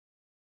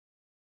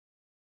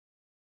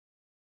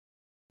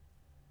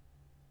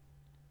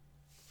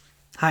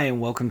Hi,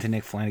 and welcome to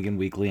Nick Flanagan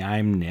Weekly.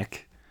 I'm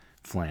Nick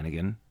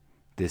Flanagan.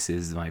 This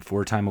is my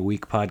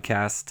 4-time-a-week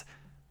podcast.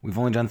 We've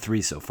only done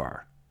 3 so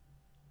far.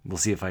 We'll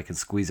see if I can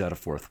squeeze out a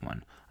 4th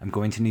one. I'm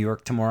going to New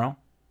York tomorrow,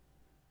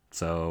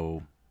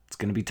 so it's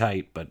going to be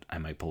tight, but I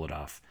might pull it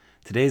off.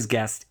 Today's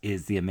guest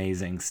is the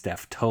amazing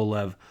Steph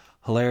Tolev,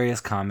 hilarious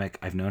comic.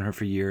 I've known her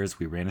for years.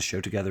 We ran a show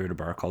together at a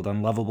bar called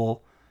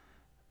Unlovable.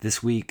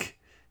 This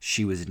week,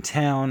 she was in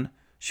town.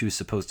 She was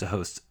supposed to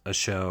host a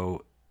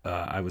show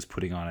I was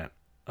putting on at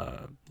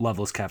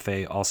Loveless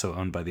Cafe, also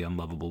owned by the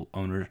Unlovable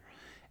owner,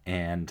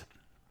 and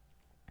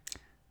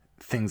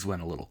things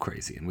went a little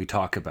crazy, and we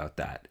talk about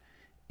that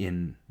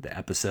in the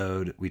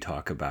episode. We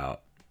talk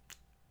about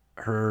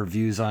her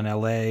views on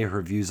LA,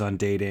 her views on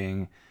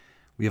dating.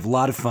 We have a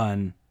lot of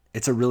fun.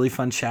 It's a really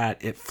fun chat.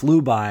 It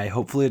flew by.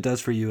 Hopefully it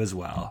does for you as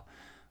well.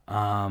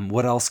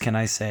 What else can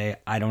I say?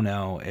 I don't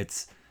know.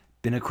 It's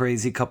been a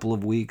crazy couple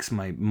of weeks.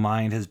 My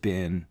mind has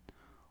been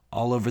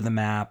all over the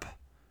map.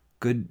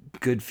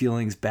 Good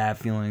feelings, bad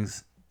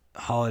feelings.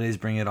 Holidays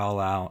bring it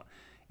all out.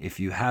 If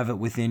you have it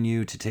within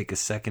you to take a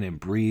second and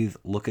breathe,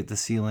 look at the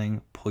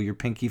ceiling, pull your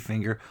pinky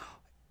finger,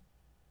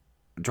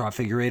 draw a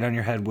figure 8 on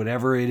your head,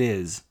 whatever it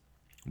is,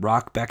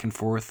 rock back and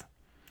forth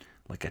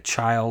like a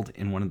child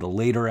in one of the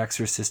later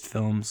Exorcist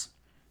films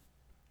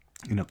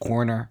in a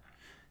corner.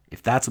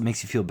 If that's what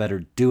makes you feel better,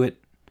 do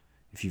it.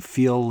 If you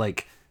feel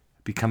like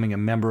becoming a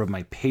member of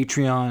my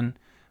Patreon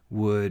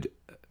would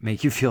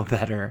make you feel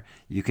better,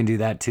 you can do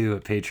that too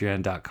at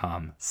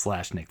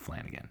patreon.com/Nick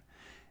Flanagan.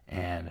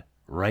 And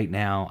right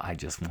now, I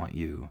just want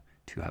you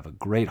to have a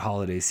great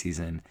holiday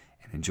season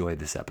and enjoy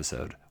this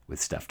episode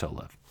with Steph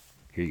Tolev.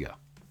 Here you go.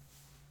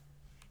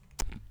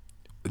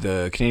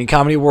 The Canadian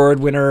Comedy Award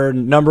winner,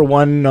 number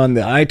 1 on the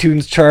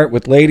iTunes chart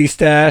with Lady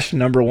Stash,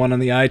 number 1 on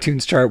the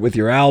iTunes chart with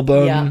your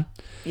album.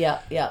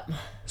 Yeah.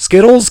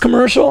 Skittles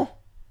commercial?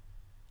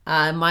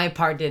 My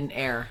part didn't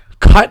air.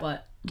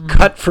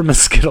 Cut from a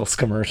Skittles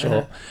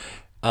commercial.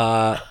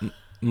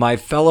 My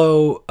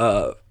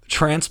fellow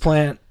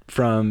transplant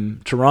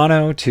from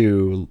Toronto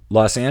to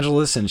Los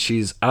Angeles, and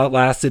she's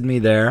outlasted me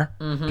there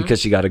because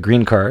she got a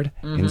green card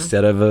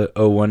instead of a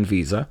O1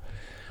 visa.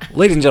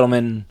 Ladies and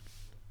gentlemen,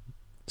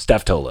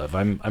 Steph Tolev.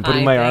 I'm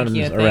putting my arms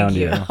around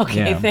you.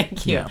 Okay, yeah.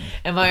 thank you. Yeah.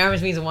 And my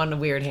arms means one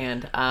weird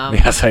hand.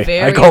 Yes,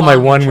 I call my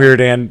one weird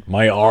hand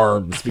my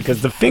arms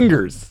because the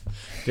fingers.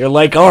 They're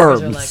like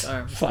arms. They're like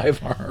arms.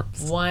 5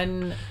 arms.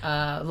 One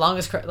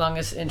longest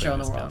intro in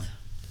the world.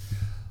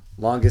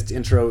 Longest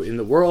intro in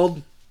the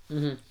world.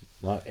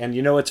 And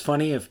you know what's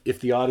funny?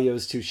 If the audio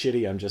is too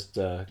shitty, I'm just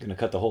going to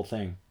cut the whole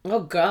thing. Oh,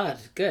 God.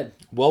 Good.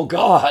 Well,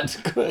 God.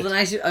 Good. Well,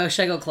 then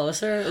should I go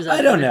closer?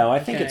 I don't know. I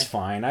think it's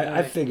fine.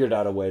 I figured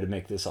out a way to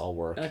make this all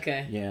work.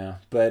 Okay. Yeah.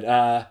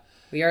 But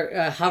we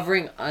are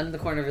hovering on the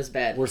corner of his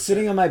bed. We're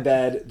sitting on my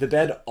bed. The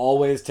bed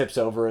always tips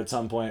over at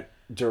some point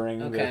during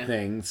the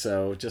thing,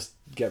 so just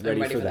get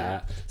ready for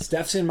that.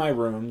 Steph's in my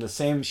room.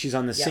 She's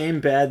on the same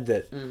bed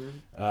that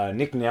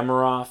Nick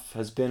Nemiroff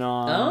has been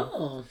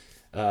on.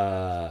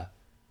 Oh.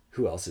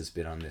 Who else has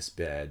been on this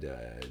bed?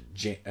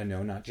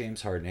 No, not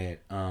James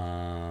Hartnett.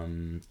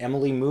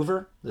 Emily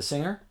Mover, the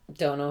singer.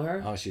 Don't know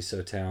her. Oh, she's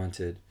so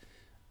talented.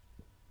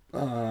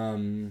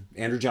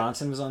 Andrew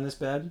Johnson was on this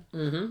bed.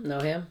 Know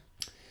him.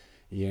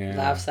 Yeah.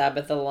 Laugh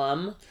Sabbath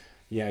alum.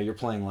 Yeah, you're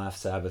playing Laugh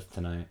Sabbath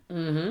tonight.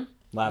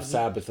 Laugh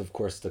Sabbath, of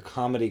course, the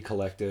comedy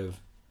collective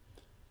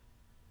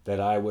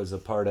that I was a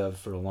part of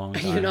for a long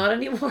time. Are you not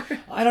anymore?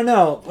 I don't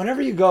know. Whenever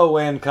you go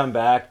away and come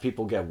back,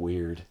 people get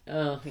weird.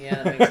 Oh,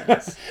 yeah, that makes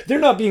sense. They're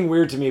not being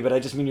weird to me, but I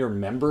just mean your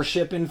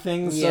membership in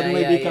things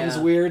suddenly becomes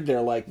weird. They're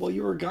like, well,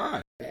 you were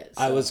gone. So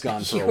I was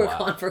gone for a while. You were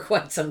gone for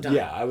quite some time.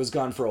 Yeah, I was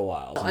gone for a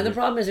while. And the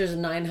problem is there's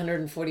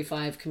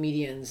 945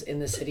 comedians in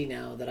the city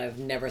now that I've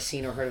never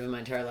seen or heard of in my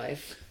entire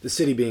life. The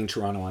city being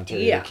Toronto,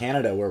 Ontario,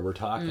 Canada, where we're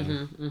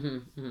talking.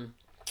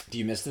 Do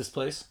you miss this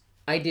place?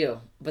 I do.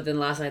 But then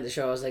last night at the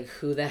show, I was like,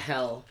 who the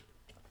hell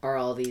are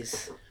all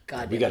these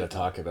goddamn We got to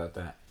talk about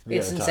that.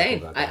 It's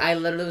insane. I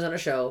literally was on a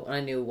show and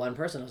I knew one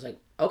person. I was like,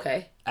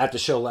 okay. At the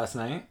show last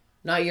night?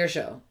 Not your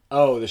show.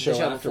 Oh, the show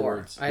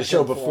afterwards. The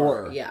show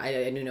before. Yeah,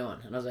 I knew no one.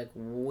 And I was like,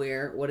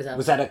 what is that?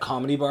 Was that a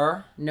comedy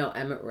bar? No,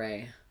 Emmett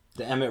Ray.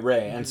 The Emmett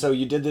Ray. And so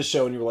you did this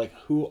show and you were like,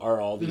 who are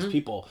all these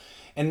people?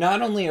 And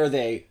not only are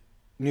they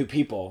new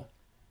people,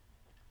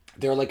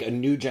 they're like a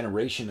new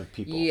generation of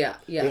people. Yeah.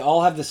 They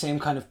all have the same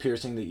kind of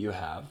piercing that you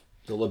have.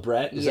 The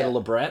labret. Is that a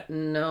labret?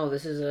 No,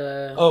 this is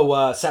a...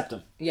 Oh,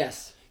 septum.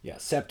 Yes. Yeah,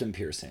 septum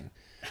piercing.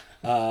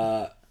 They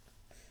all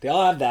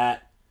have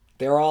that.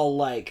 They're all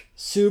like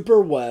super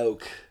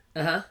woke.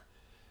 Uh-huh.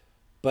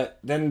 But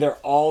then they're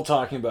all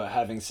talking about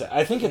having sex.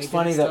 I think it's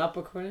funny that... Stop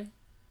recording?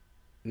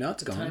 No,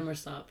 it's going. The timer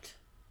stopped.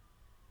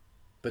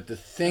 But the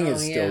thing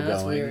is still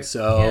going. Weird.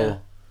 So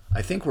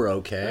I think we're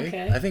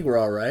okay. I think we're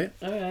all right.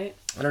 All right.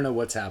 I don't know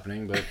what's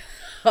happening, but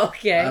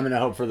okay. I'm going to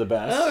hope for the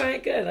best. All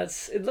right, good.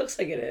 It looks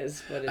like it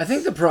is. But I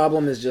think the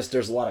problem is just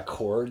there's a lot of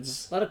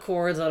cords. A lot of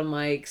cords, a lot of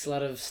mics, a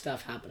lot of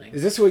stuff happening.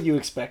 Is this what you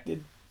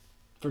expected?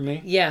 for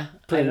me. Yeah,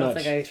 Pretty I don't much.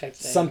 think I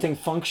expected that. Something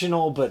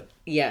functional, but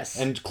Yes.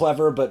 and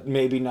clever, but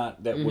maybe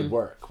not that would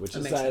work. Which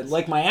is makes sense.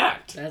 like my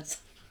act. That's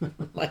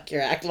like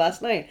your act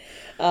last night.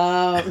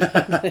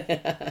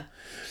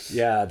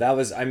 Yeah, that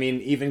was. I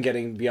mean, even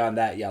getting beyond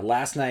that. Yeah,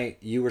 last night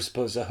you were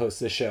supposed to host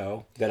the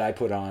show that I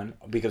put on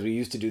because we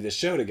used to do this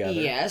show together.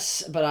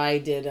 Yes, but I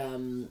did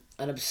an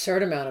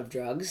absurd amount of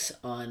drugs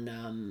on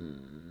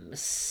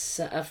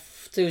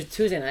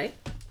Tuesday night,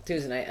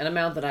 an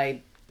amount that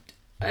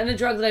and a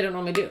drug that I don't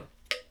normally do,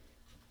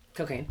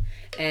 cocaine,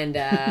 and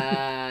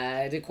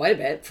I did quite a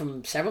bit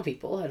from several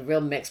people. Had a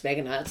real mixed bag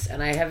of nuts,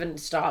 and I haven't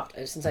stopped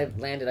since I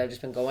landed. I've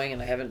just been going,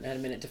 and I haven't had a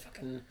minute to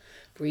fucking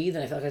breathe,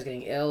 and I felt like I was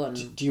getting ill.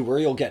 And Do you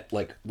worry you'll get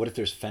like? What if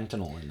there's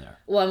fentanyl in there?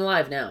 well, I'm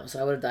alive now, so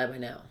I would have died by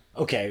now.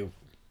 Okay.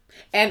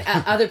 And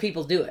other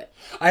people do it.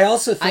 I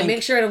also think. I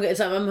make sure I don't get.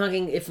 So I'm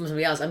hugging it from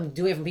somebody else. I'm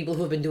doing it from people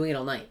who have been doing it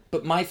all night.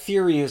 But my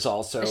theory is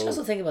also. I should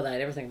also think about that. I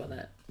never think about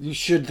that. You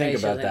should think I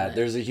should about think that. that.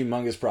 There's a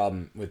humongous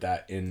problem with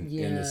that in the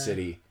Yeah.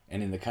 city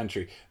and in the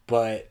country.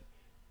 But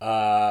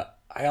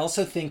I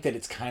also think that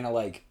it's kind of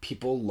like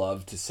people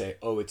love to say,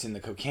 "Oh, it's in the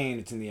cocaine,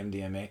 it's in the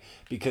MDMA,"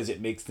 because it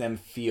makes them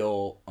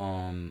feel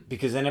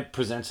because then it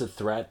presents a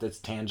threat that's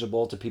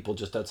tangible to people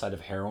just outside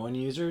of heroin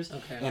users.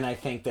 Okay. And I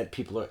think that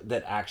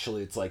that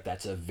actually it's like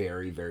that's a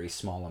very very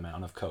small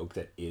amount of coke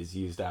that is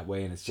used that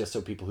way, and it's just so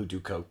people who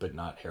do coke but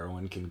not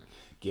heroin can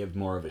give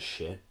more of a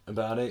shit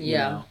about it.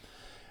 Yeah. You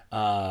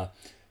know?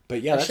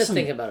 But yeah, I that's should some,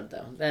 think about it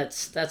though.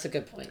 That's a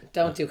good point.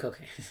 Don't do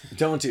cocaine.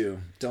 don't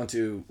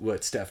do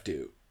what Steph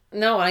do.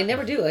 No, I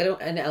never do. I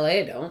don't. In LA,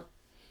 I don't.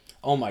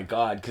 Oh my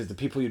god, because the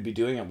people you'd be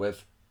doing it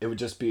with, it would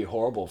just be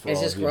horrible for It's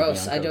all just of you to be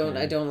gross. on I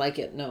cocaine. don't like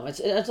it. No, it's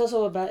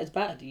also bad. It's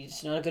bad.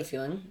 It's not a good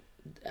feeling.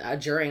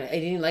 During, I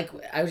didn't like.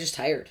 I was just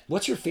tired.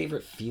 What's your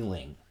favorite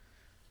feeling?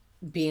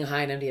 Being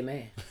high on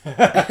MDMA.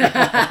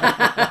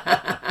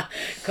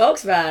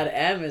 Coke's bad.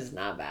 M is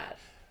not bad.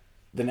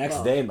 The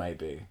next day might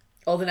be.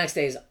 Oh, the next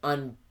day is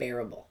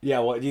unbearable. Yeah,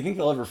 well, do you think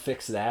they'll ever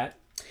fix that?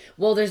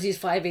 Well, there's these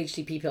 5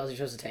 HTP pills you're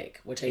supposed to take,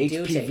 which I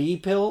do take.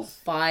 HPV pills?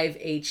 5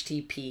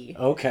 HTP.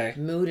 Okay.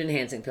 Mood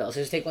enhancing pills.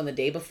 So just take one the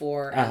day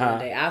before and one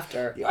day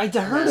after. I And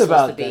heard that's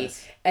about supposed to be-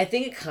 this. I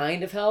think it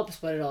kind of helps,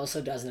 but it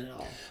also doesn't at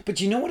all. But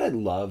you know what I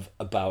love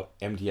about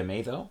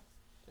MDMA though?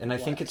 And I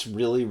think it's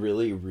really,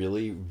 really,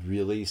 really,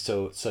 really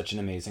such an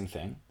amazing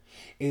thing.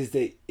 Is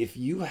that if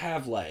you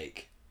have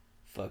like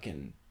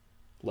fucking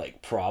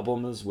like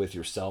problems with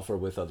yourself or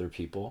with other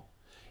people,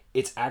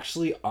 it's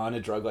actually on a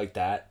drug like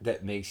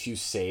that makes you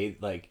say,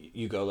 like,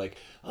 you go like,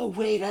 oh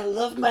wait, I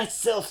love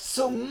myself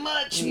so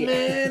much,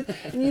 man.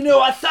 And you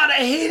know, I thought I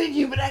hated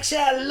you, but actually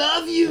I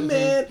love you,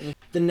 man.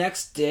 The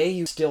next day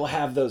you still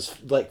have those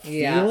like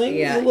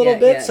feelings a little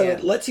bit. So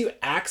it lets you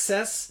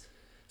access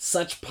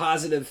such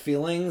positive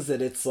feelings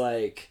that it's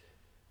like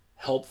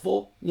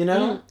helpful, you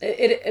know?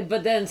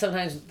 But then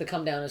sometimes the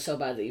come down is so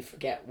bad that you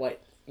forget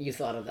what you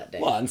thought of that day.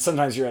 Well, and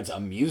sometimes you're at a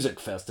music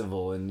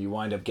festival and you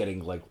wind up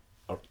getting like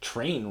a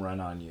train run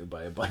on you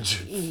by a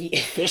bunch of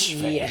fish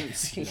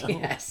fans. You know?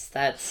 Yes,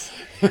 that's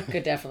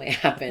could definitely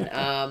happen.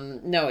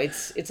 No,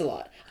 it's a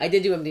lot. I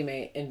did do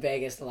MDMA in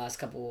Vegas the last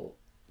 2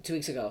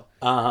 weeks ago,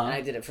 and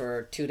I did it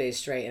for 2 days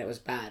straight, and it was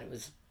bad. It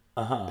was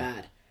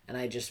bad, and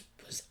I just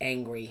was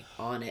angry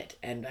on it,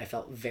 and I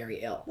felt very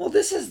ill. Well,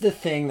 this is the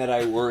thing that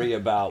I worry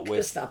about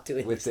with Stop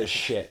doing this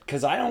shit,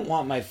 because I don't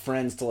want my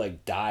friends to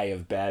like die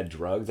of bad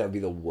drugs. That'd be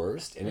the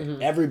worst.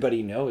 And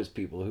everybody knows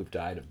people who've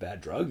died of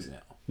bad drugs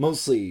now,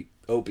 mostly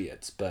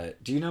opiates.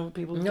 But do you know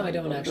people? Who've No, died I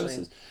of don't overdoses?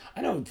 actually.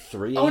 I know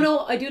 3. Oh no,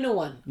 I do know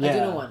one. I do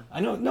know one. I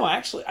know. No,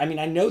 actually, I mean,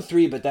 I know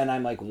 3, but then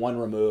I'm like one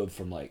removed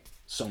from like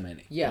so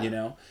many. Yeah. You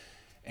know,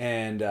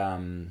 and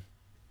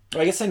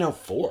I guess I know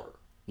 4.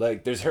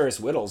 Like, there's Harris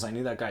Whittles. I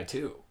knew that guy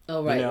too.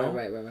 Oh right, you know?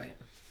 right.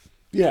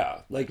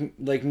 Yeah, like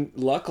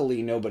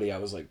luckily nobody I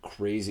was like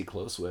crazy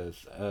close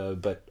with,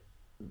 but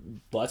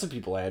lots of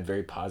people I had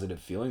very positive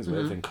feelings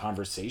with and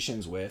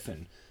conversations with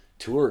and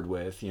toured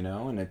with, you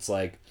know, and it's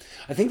like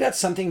I think that's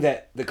something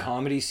that the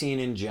comedy scene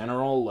in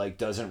general like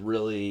doesn't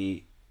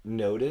really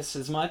notice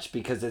as much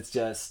because it's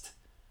just,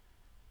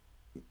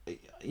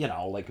 you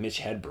know, like Mitch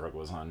Hedberg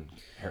was on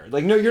heroin.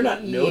 Like, no, you're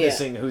not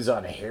noticing who's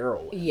on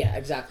heroin. Yeah,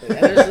 exactly.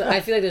 And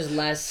I feel like there's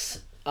less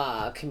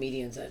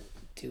comedians that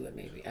do it.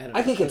 Maybe I don't know.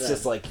 I think it's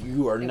just like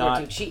you are we're not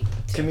too cheap.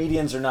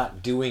 comedians are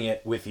not doing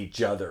it with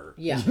each other.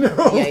 Yeah, you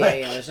know?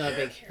 yeah. There's not a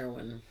big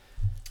heroin.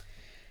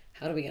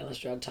 How do we get on this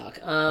drug talk?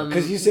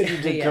 Because you said you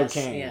did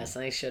cocaine. Yes,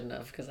 I shouldn't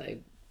have because I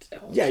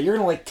don't. Yeah, you're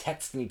gonna like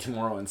text me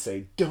tomorrow and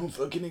say, "Don't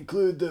fucking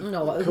include the."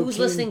 No, who's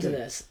cocaine listening to thing."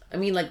 this? I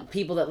mean, like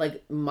people that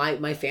like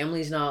my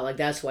family's not like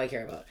that's who I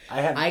care about.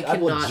 I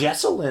cannot.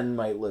 Jesselyn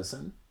might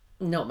listen.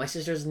 No, my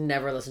sister's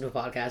never listened to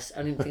a podcast. I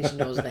don't even think she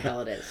knows what the hell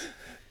it is.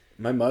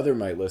 My mother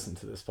might listen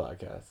to this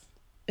podcast.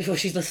 Well,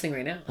 she's listening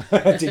right now.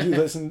 Did you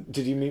listen?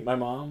 Did you meet my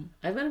mom?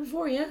 I've met her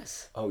before.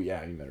 Yes. Oh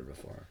yeah, you met her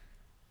before.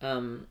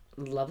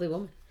 Lovely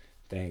woman.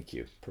 Thank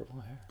you.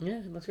 Purple hair. Yeah,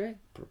 it looks great.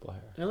 Purple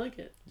hair. I like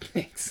it.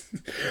 Thanks.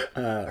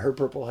 Her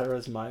purple hair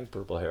is my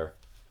purple hair.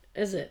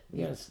 Is it?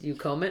 Yes. You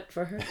comb it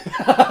for her?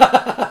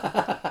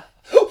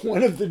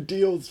 one of the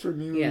deals for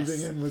me Yes.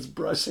 moving in was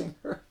brushing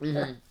her.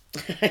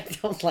 I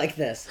don't like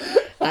this.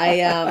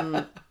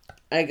 I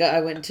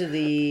went to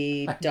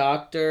the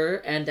doctor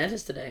and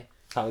dentist today.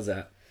 How was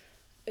that?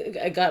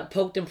 I got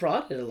poked and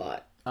prodded a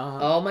lot.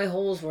 All my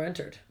holes were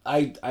entered.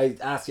 I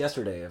asked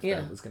yesterday if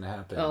that was going to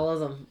happen. All of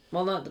them.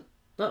 Well, not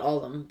all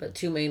of them, but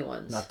 2 main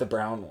ones. Not the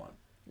brown one.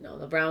 No,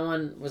 the brown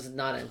one was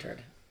not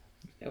entered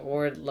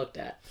or looked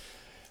at.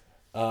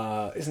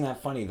 Isn't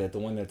that funny that the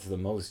one that's the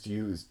most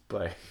used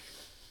by...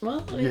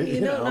 Well,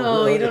 you don't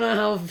know. You don't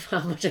know how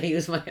much I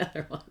use my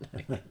other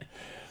one.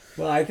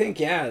 Well, I think,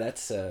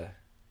 that's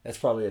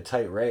probably a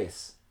tight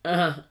race.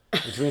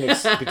 Between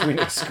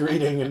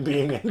excreting and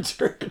being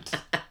entered.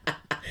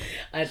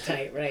 A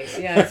tight race.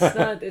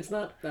 Yeah, it's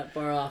not that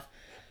far off.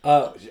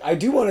 I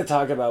do want to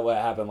talk about what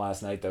happened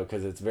last night, though,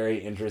 because it's very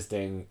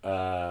interesting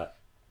to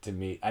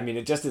me. I mean,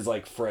 it just is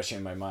like fresh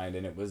in my mind,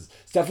 and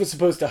Steph was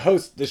supposed to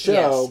host the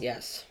show.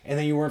 Yes. And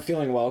then you weren't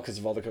feeling well because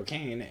of all the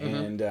cocaine,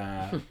 and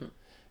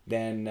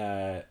then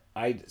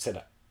I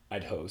said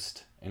I'd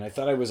host, and I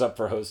thought I was up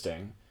for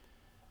hosting.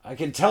 I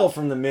could tell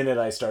from the minute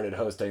I started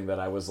hosting that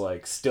I was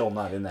like still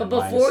not in that. But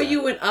before mindset.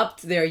 you went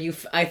up there,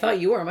 I thought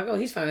you were. I'm like, oh,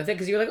 he's fine with it,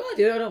 because you were like, oh,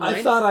 dude, I don't mind.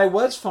 I thought I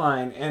was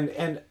fine,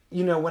 and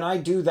you know, when I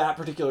do that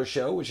particular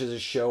show, which is a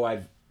show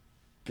I've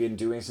been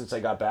doing since I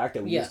got back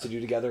that we used to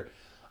do together,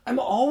 I'm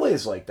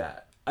always like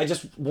that. I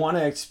just want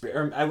to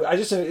experiment. I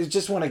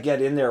just want to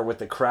get in there with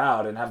the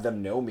crowd and have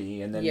them know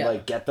me, and then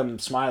like get them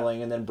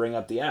smiling, and then bring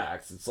up the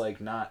acts. It's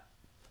like not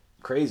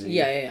crazy.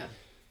 Yeah.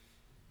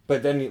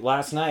 But then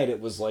last night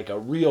it was like a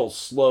real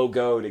slow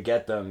go to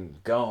get them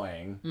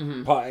going.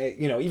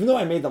 You know, even though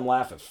I made them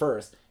laugh at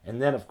first,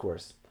 and then of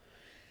course.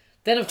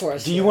 Do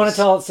you want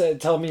to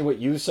tell me what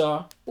you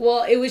saw?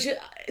 Well, it was just,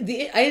 I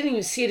didn't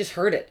even see it, just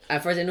heard it.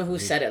 At first, I didn't know who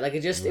said it. Like,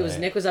 it was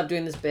Nick was up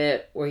doing this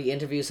bit where he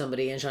interviewed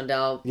somebody, and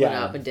Shondell went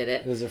up and did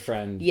it. It was a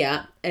friend.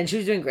 Yeah, and she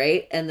was doing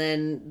great. And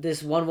then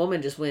this one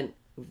woman just went,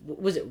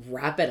 was it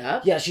wrap it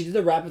up? Yeah, she did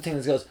the wrap it thing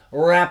that goes,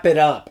 wrap it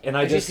up. And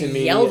I just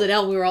immediately yelled it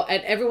out. We were all,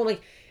 and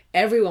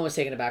everyone was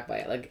taken aback by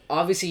it. Like,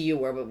 obviously you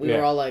were, but we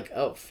were all like,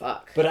 oh,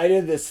 fuck. But I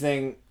did this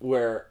thing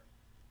where,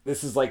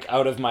 this is like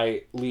out of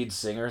my lead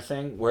singer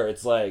thing, where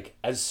it's like,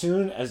 as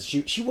soon as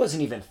she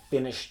wasn't even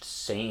finished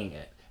saying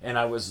it. And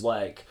I was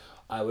like,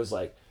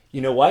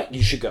 you know what?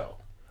 You should go.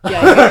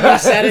 Yeah,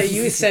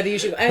 you said you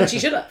should go. And she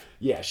should have.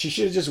 Yeah, she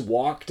should have just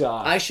walked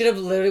off. I should have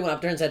literally went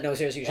up to her and said, no,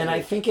 seriously, you should. And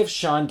I think if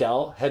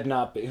Shondell had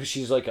not been,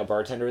 she's like a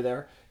bartender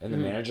there, and the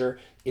manager,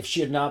 if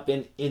she had not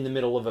been in the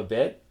middle of a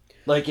bit,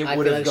 like it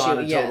would have gone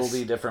a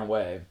totally different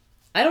way.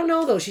 I don't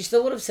know, though. She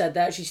still would have said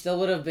that. She still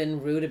would have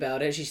been rude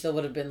about it. She still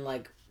would have been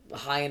like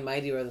high and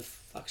mighty, or the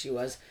fuck she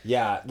was.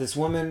 Yeah, this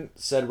woman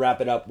said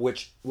wrap it up,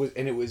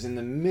 and it was in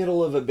the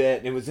middle of a bit,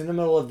 and it was in the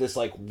middle of this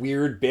like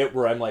weird bit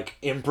where I'm like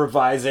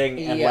improvising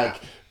and like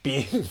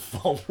being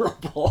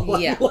vulnerable.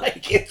 Yeah.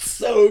 Like it's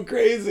so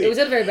crazy. It was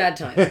at a very bad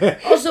time.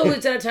 Also,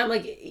 it's at a time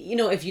like, you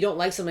know, if you don't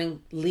like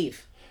something,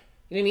 leave.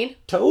 You know what I mean?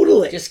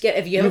 Totally. Just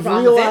if you have a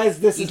problem with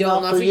it, this you is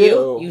don't not for for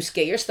you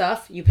get your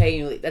stuff, you pay, and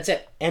you leave. That's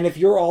it. And if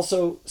you're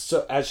also,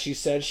 so as she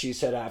said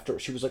after,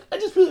 she was like, I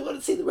just really want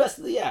to see the rest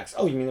of the acts.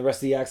 Oh, you mean the rest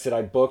of the acts that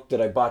I booked,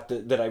 that I bought,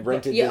 that I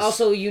rented? Yeah. This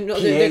also, you know,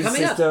 they're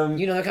coming up.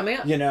 You know they're coming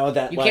up. You know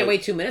that you can't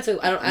wait 2 minutes.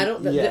 I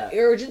don't. The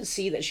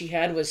urgency that she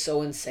had was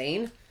so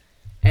insane,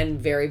 and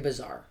very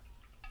bizarre.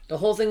 The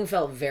whole thing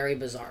felt very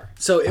bizarre.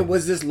 So it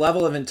was this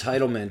level of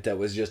entitlement that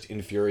was just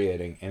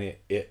infuriating, and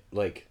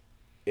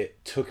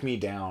it took me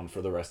down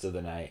for the rest of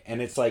the night.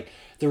 And it's like,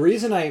 the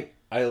reason I'm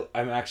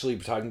actually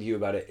talking to you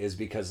about it is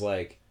because,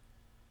 like,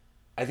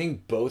 I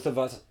think both of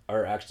us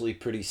are actually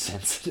pretty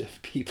sensitive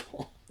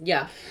people.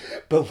 Yeah.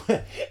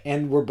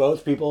 And we're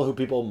both people who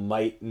people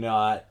might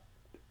not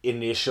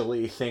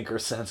initially think are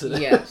sensitive.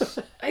 Yes.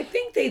 I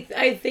think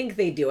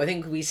they do. I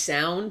think we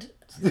sound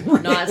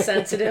not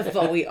sensitive,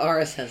 but we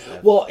are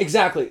sensitive. Well,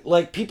 exactly.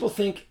 Like, people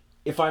think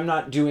if I'm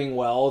not doing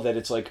well, that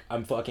it's like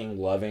I'm fucking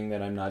loving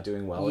that I'm not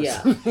doing well or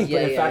something.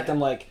 But in fact, I'm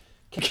like,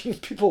 can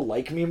people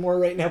like me more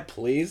right now,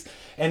 please?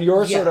 And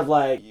you're sort of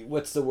like,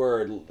 what's the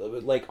word?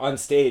 Like, on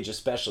stage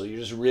especially, you're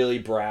just really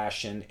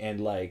brash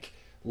and like,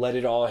 let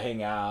it all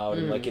hang out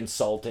and like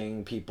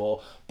insulting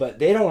people. But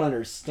they don't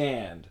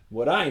understand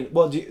what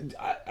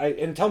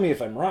and tell me if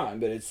I'm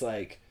wrong, but it's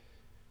like,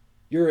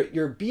 you're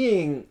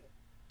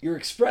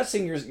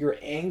expressing your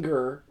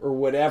anger or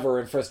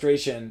whatever and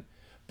frustration,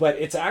 but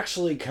it's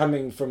actually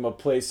coming from a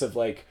place of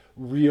like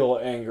real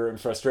anger and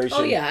frustration.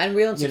 Oh yeah, and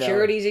real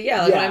insecurities. You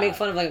know? When I make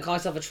fun of, like, I call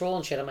myself a troll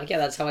and shit, I'm like, yeah,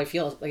 that's how I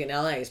feel, like in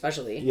LA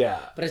especially. Yeah.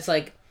 But it's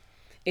like,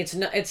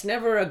 it's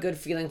never a good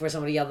feeling for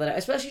somebody to yell that out.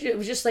 Especially, it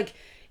was just like,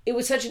 it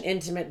was such an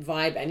intimate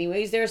vibe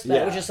anyways there, so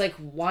that was just like,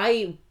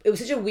 why, it was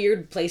such a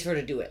weird place for her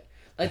to do it.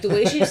 Like, the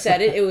way she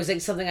said it was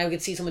like something I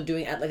could see someone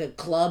doing at like a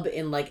club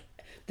in like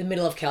the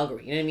middle of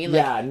Calgary. You know what I mean?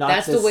 Like, not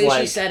that's this, the way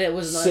like, she said it.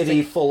 Was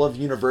city full of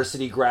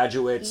university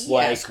graduates,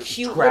 yes, like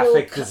cute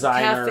graphic little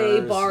designers,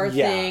 cafe bar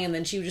thing, and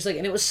then she was just like,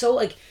 and it was so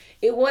like,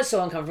 it was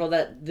so uncomfortable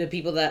that the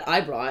people that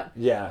I brought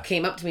Yeah.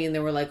 came up to me and they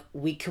were like,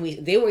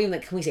 they were even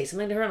like, can we say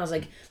something to her? And I was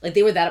like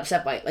they were that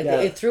upset by it. Like,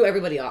 Yeah. it threw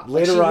everybody off.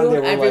 Later like, she on, they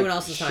ruined were everyone like,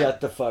 else's time.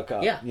 shut the fuck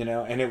up. Yeah. You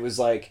know? And it was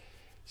like,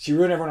 she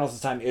ruined everyone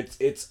else's time.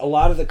 It's a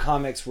lot of the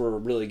comics were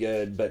really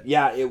good, but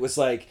yeah, it was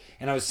like,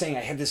 and I was saying I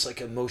had this like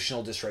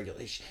emotional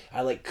dysregulation.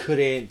 I like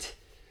couldn't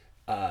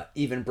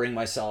even bring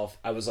myself.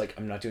 I was like,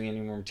 I'm not doing any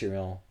more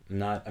material.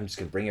 I'm just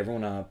gonna bring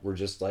everyone up. We're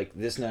just like,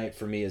 this night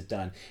for me is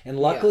done. And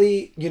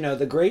luckily, you know,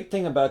 the great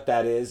thing about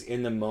that is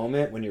in the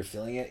moment when you're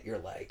feeling it, you're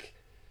like,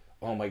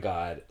 oh my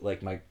God,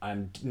 like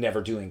I'm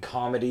never doing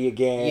comedy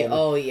again. Yeah,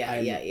 oh,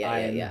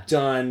 I'm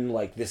done.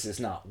 Like, this is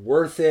not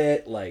worth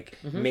it. Like,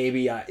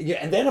 maybe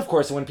and then of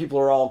course when people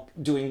are all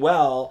doing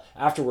well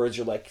afterwards,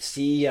 you're like,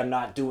 see, I'm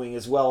not doing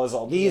as well as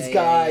all these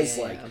guys.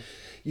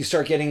 You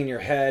start getting in your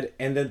head,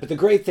 and then, but the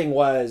great thing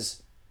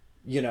was,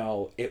 you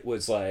know, it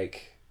was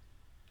like,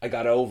 I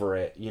got over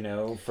it, you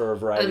know, for a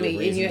variety of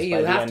reasons you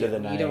by the have end to. of the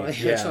night. You don't have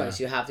your choice.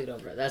 You have to get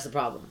over it. That's the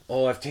problem.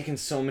 Oh, I've taken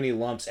so many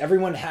lumps.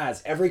 Everyone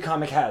has. Every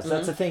comic has.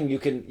 That's the thing. You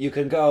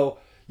can go.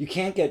 You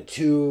can't get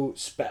too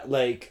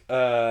snowflakey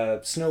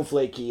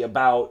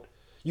about.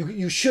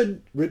 You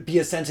should be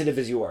as sensitive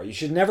as you are. You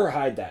should never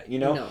hide that. You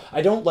know. No.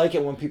 I don't like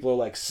it when people are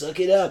like, "Suck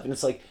it up," and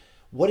it's like,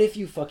 what if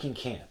you fucking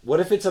can't?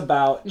 What if it's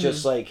about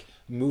just like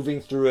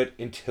moving through it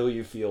until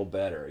you feel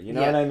better? You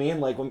know what I mean?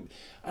 Like, when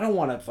I don't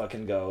want to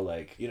fucking go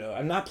like, you know,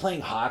 I'm not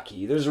playing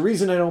hockey. There's a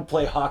reason I don't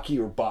play hockey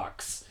or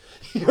box.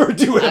 Or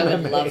do MMA. I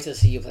would love to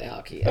see you play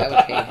hockey.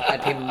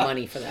 I'd pay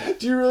money for that.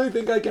 Do you really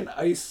think I can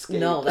ice skate?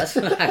 No, that's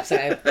what I'm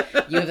saying.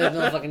 You have that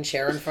little fucking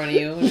chair in front of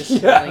you, just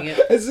playing it.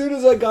 As soon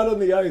as I got on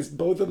the ice,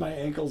 both of my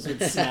ankles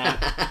would snap.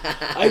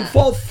 I'd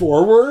fall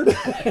forward,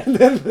 and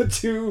then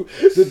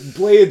the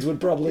blades would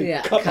probably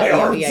cut my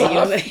arms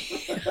off.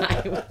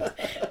 I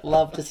would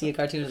love to see a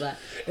cartoon of that.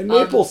 And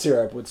maple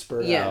syrup would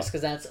spurt out. Yes,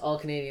 because that's all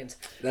Canadians.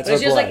 That's but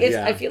it's our just blood, like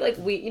yeah. I feel like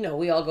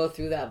we all go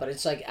through that, but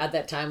it's like at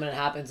that time when it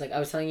happens. Like I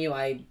was telling you,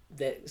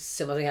 that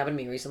similar thing happened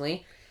to me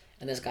recently,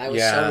 and this guy was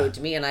so rude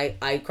to me, and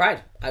I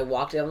cried. I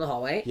walked down the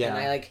hallway, and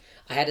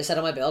I had to set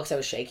on my bill because I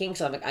was shaking.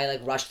 So I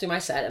rushed through my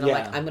set, and I'm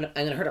like, I'm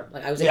gonna hurt him.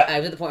 Like I was at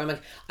the point where I'm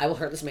like, I will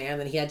hurt this man.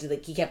 And then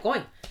he kept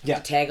going. Yeah.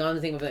 To tag on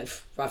the thing with like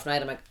rough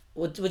night. I'm like,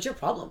 what's your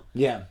problem?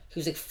 Yeah. He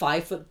was like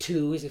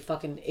 5'2". He's a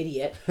fucking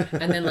idiot.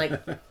 And then like,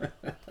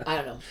 I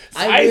don't know.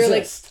 I am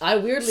a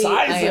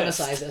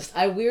sizist.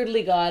 I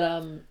weirdly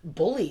got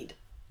bullied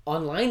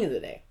online the other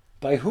day.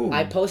 By whom?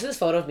 I posted this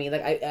photo of me.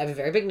 Like I have a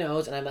very big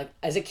nose, and I'm like,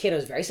 as a kid, I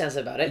was very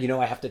sensitive about it. You know,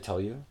 I have to tell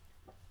you,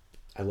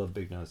 I love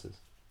big noses.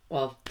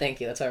 Well,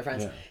 thank you. That's why we're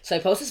friends. Yeah. So I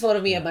posted this photo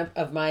of me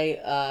of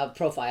my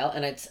profile,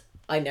 and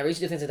I never used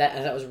to do things like that.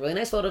 And I thought it was a really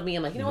nice photo of me.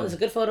 I'm like, you know what? It's a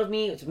good photo of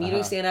me. It's me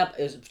doing stand up.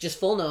 It was just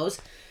full nose.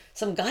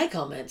 Some guy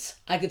comments,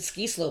 I could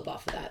ski slope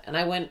off of that, and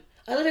I let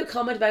him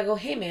comment back. I go,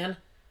 hey man,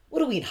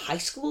 what are we in high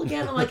school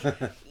again? I'm like,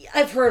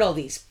 I've heard all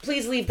these.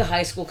 Please leave the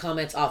high school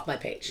comments off my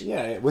page.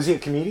 Yeah, was he a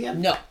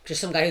comedian? No,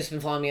 just some guy who's been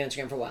following me on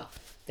Instagram for a while.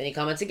 Then he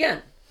comments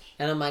again,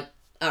 and I'm like,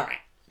 all right.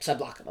 So I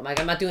block him. I'm like,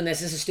 I'm not doing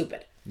this. This is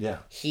stupid. Yeah.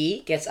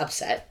 He gets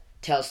upset,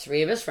 tells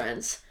 3 of his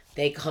friends.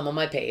 They come on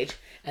my page,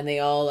 and they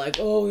all like,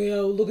 oh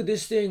yeah, look at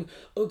this thing.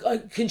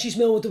 Can she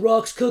smell what the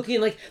Rock's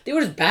cooking? Like, they were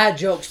just bad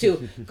jokes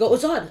too.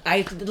 Goes on.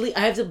 I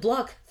have to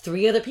block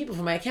 3 other people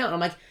from my account. I'm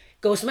like,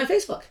 goes to my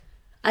Facebook.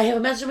 I have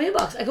a message in my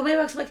inbox. I go to my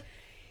inbox. I'm like,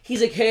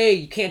 he's like, hey,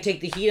 you can't take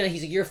the heat. And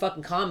he's like, you're a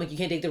fucking comic. You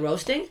can't take the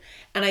roasting.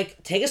 And I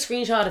take a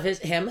screenshot of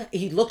him.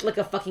 He looked like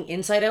a fucking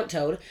inside out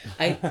toad.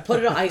 I put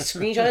it on. I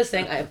screenshot his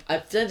thing. I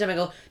sent it to him. I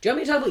go, do you want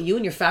me to talk about you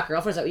and your fat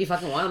girlfriend? Is that what you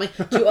fucking want? I'm like,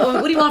 what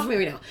do you want from me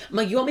right now? I'm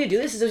like, you want me to do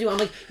this? Is this what you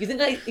want? I'm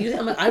like,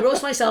 I'm like, I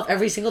roast myself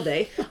every single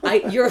day.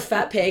 You're a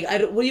fat pig.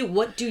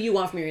 What do you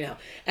want from me right now?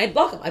 And I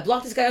block him. I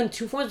blocked this guy on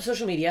 2 forms of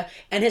social media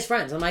and his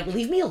friends. I'm like,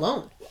 leave me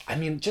alone. I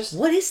mean, just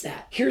what is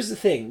that? Here's the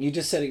thing. You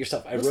just said it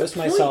yourself. I roast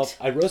myself.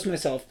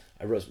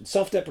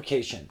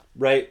 Self-deprecation,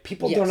 right?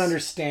 People don't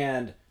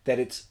understand that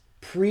it's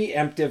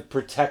preemptive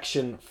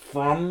protection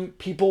from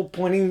people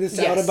pointing this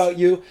out about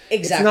you. Exactly.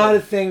 It's not a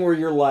thing where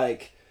you're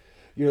like,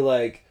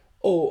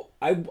 oh,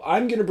 I'm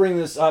going to bring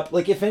this up.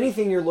 Like, if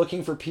anything, you're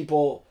looking for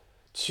people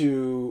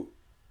to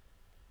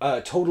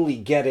totally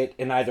get it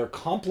and either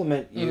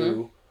compliment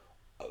you.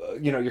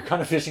 You're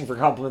kind of fishing for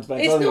compliments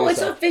by yourself.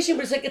 It's not fishing,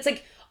 but it's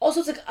like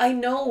I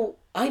know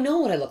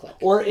what I look like.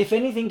 Or if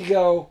anything, to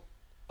go,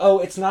 oh,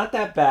 it's not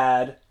that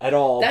bad at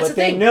all, That's but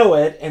they know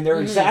it and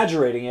they're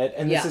exaggerating it,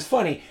 and this Yeah. is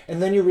funny.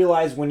 And then you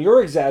realize when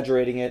you're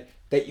exaggerating it,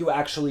 that you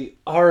actually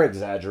are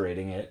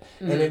exaggerating it,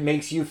 and it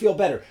makes you feel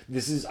better.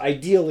 This is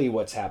ideally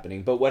what's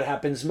happening. But what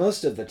happens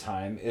most of the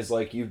time is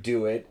like you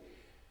do it,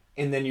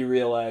 and then you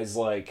realize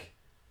like,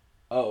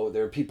 oh,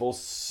 there are people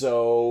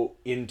so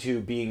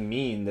into being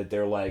mean that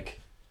they're like,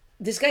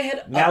 This guy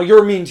had now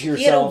you're mean to yourself.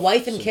 He had a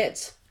wife and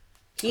kids.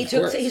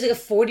 course. He's like a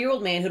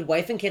 40-year-old man who had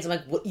wife and kids. I'm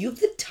like, what? You have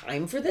the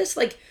time for this?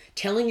 Like,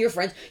 telling your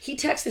friends. He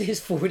texted his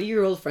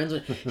 40-year-old friends,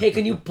 like, hey,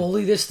 can you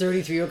bully this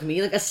 33-year-old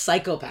comedian? Like a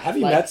psychopath. Have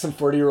you like, met some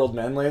 40-year-old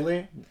men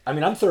lately? I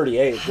mean, I'm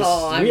 38.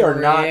 we are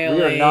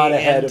not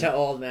ahead into of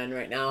old men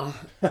right now.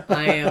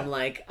 I am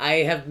like, I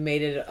have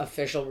made it an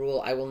official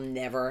rule. I will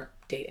never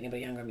date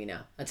anybody younger than me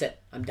now. That's it.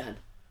 I'm done.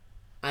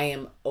 I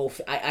am.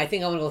 I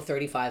think I want to go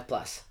 35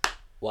 plus.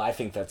 Well, I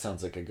think that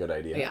sounds like a good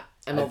idea. Yeah,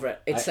 I'm over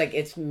it. It's like,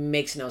 it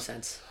makes no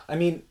sense. I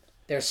mean,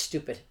 they're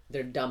stupid.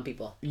 They're dumb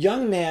people.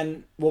 Young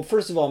men, well,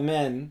 first of all,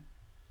 men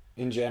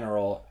in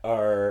general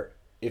are,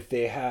 if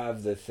they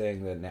have the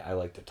thing that I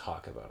like to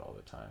talk about all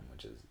the time,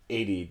 which is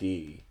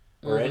ADD,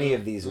 or any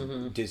of these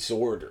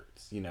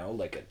disorders, you know,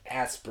 like an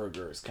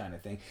Asperger's kind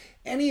of thing.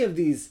 Any of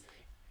these,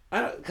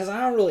 because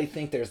I don't really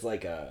think there's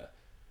like a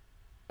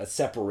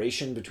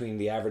separation between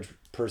the average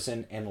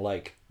person and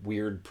like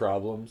weird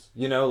problems,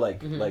 you know,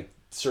 like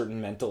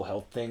certain mental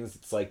health things.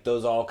 It's like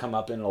those all come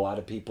up in a lot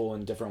of people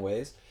in different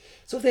ways.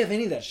 So if they have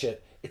any of that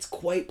shit, it's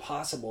quite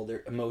possible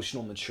their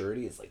emotional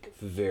maturity is like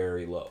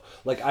very low.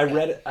 Like I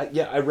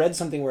read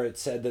something where it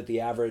said that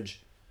the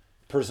average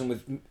person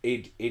with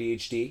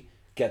ADHD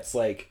gets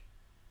like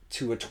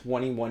to a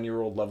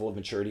 21-year-old level of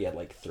maturity at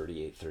like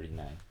 38,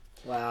 39.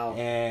 Wow.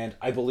 And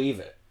I believe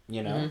it,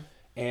 you know?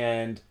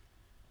 And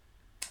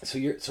so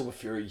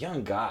if you're a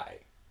young guy,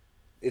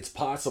 it's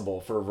possible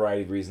for a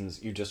variety of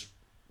reasons you just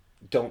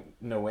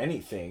don't know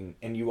anything,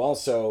 and you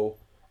also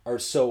are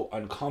so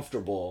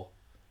uncomfortable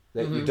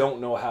that you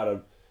don't know how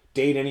to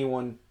date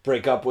anyone,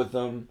 break up with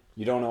them.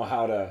 You don't know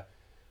how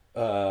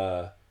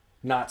to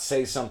not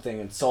say something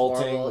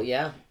insulting. Horrible,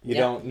 yeah. You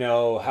don't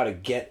know how to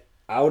get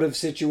out of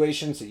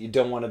situations that you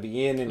don't want to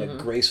be in a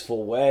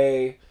graceful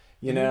way,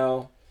 you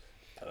know?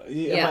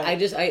 You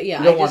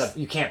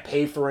can't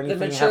pay for anything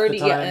the maturity,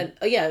 half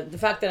the time. the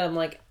fact that I'm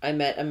like, I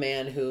met a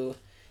man who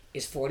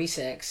is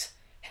 46,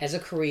 has a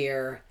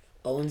career,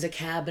 owns a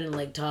cabin in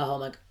Lake Tahoe.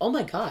 I'm like, oh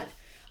my God.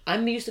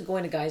 I'm used to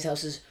going to guys'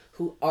 houses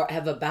who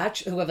have like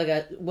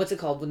a, what's it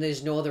called when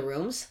there's no other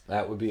rooms?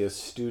 That would be a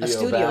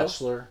studio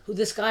bachelor. Who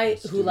this guy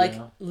who like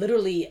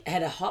literally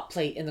had a hot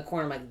plate in the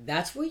corner. I'm like,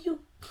 that's where you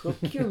cook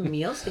your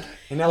meals? Like,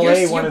 in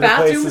LA, one of the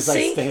places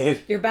I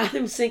stayed. Your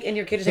bathroom sink and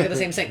your kitchen sink are the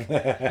same sink.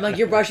 I'm like,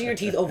 you're brushing your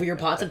teeth over your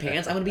pots and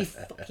pans. I'm going to be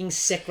fucking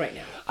sick right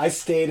now. I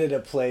stayed at a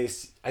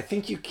place, I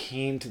think you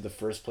came to the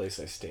first place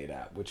I stayed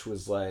at, which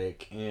was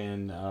like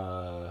in,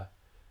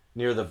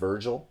 near the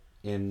Virgil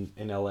in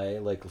LA,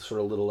 like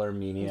sort of Little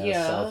Armenia,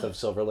 south of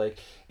Silver Lake.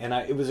 And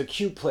it was a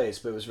cute place,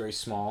 but it was very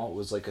small. It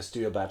was like a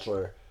studio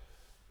bachelor,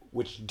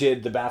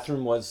 the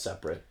bathroom was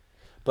separate.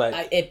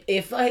 But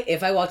if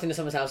I walked into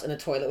someone's house and the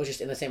toilet was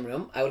just in the same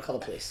room, I would call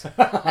the police.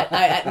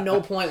 At no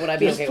point would I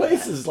be okay with that.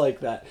 There's places like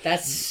that.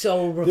 That's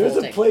so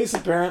revolting. There's a place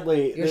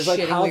apparently. There's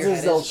like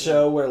houses they'll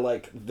show true. where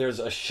like there's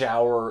a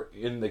shower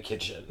in the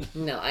kitchen.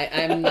 No,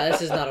 I'm.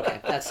 This is not okay.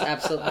 That's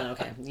absolutely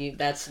not okay.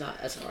 That's not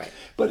right.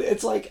 But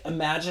it's like,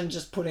 imagine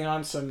just putting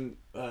on some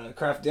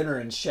craft dinner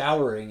and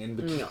showering in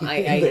between. No,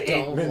 I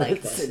don't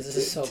like this. This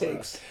is so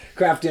gross.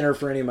 Craft dinner,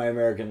 for any of my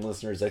American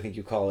listeners, I think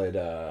you call it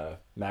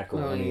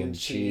macaroni and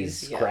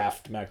cheese. Yeah.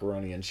 Kraft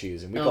macaroni and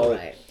cheese, and we call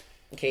it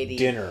KD.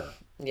 dinner.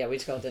 Yeah, we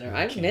just call it dinner.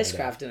 I miss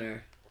Kraft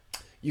dinner.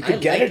 You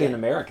could get it in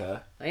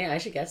America. Oh, yeah, I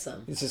should get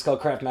some. It's just called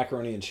Kraft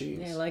macaroni and cheese.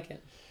 Yeah, I like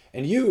it.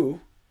 And you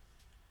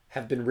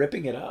have been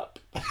ripping it up.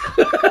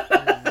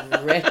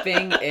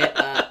 Ripping it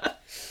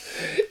up.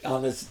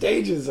 On the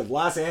stages of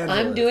Los Angeles.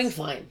 I'm doing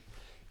fine.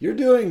 You're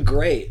doing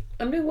great.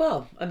 I'm doing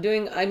well.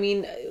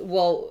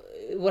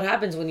 What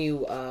happens when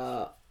you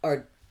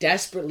are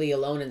desperately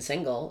alone and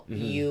single,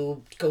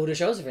 you go to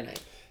shows every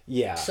night.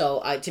 Yeah.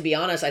 So, to be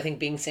honest, I think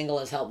being single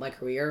has helped my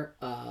career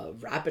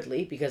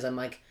rapidly, because I'm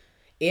like,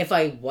 if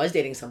I was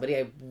dating somebody,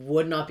 I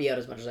would not be out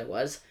as much as I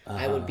was.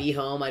 I would be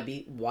home. I'd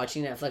be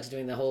watching Netflix,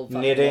 doing the whole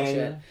fucking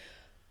bullshit.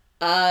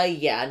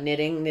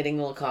 Knitting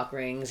little cock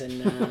rings and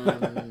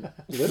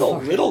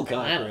little cock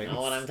rings. I don't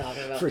know what I'm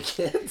talking about. For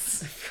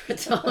kids.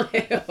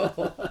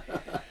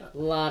 A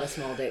lot of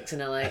small dicks in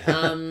LA.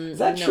 Is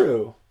that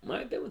true?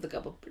 I've been with a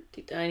couple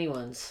pretty tiny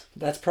ones.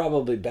 That's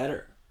probably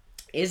better.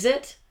 Is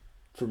it?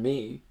 For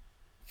me.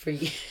 For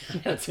you.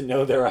 To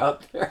know they're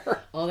out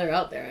there. Oh, they're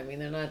out there. I mean,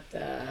 they're not...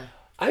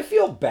 I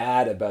feel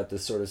bad about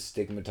this sort of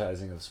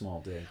stigmatizing of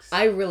small dicks.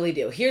 I really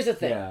do. Here's the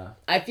thing. Yeah.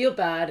 I feel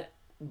bad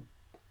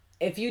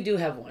if you do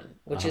have one,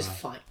 which is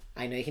fine.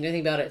 I know you can do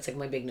anything about it. It's like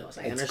my big nose.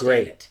 I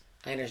understand it.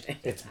 I understand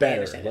it. It's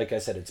better. Like I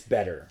said, it's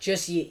better.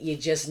 You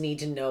just need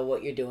to know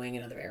what you're doing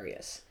in other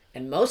areas.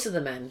 And most of the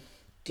men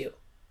do.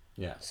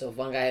 Yeah. So if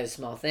one guy has a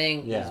small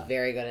thing, he's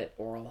very good at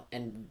oral,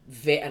 and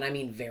I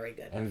mean very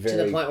good. And to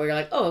the point where you're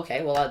like, oh,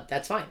 okay, well,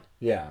 that's fine.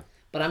 Yeah.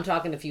 But I'm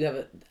talking if you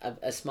have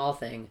a small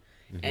thing,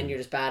 and you're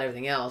just bad at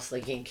everything else,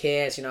 like you can't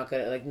kiss, you're not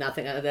good at like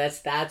nothing.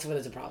 That's when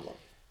there's a problem.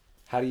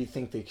 How do you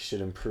think they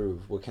should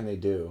improve? What can they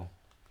do?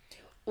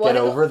 Well,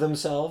 get over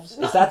themselves?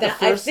 Is that the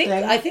first thing?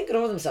 I think get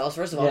over themselves,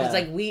 first of all. It's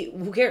like,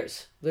 who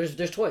cares?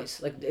 There's toys.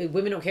 Like,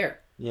 women don't care.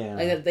 Yeah.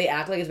 Like, they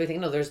act like it's a big thing.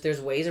 No,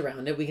 there's ways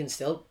around it. We can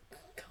still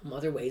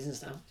other ways and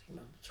stuff. Your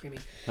mom screaming.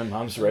 My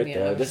mom's right Yeah,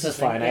 there. I was This is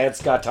just like, fine. I yeah. had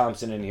Scott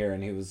Thompson in here,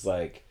 and he was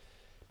like,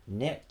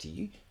 "Nick, do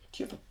you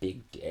have a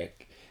big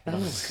dick?" And I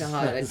Oh was-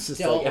 God, I it's just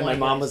don't like, and my want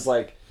mom this. was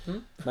like,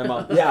 my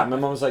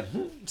mom was like,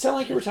 sound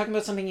like you were talking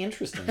about something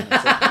interesting. I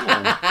was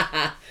like,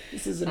 "No,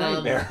 this is a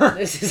nightmare.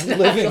 This is an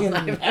living in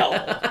actual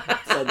hell."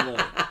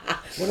 Suddenly.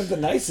 One of the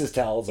nicest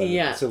hells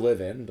Yeah. to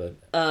live in, but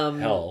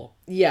hell.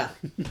 Yeah.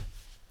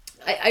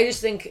 I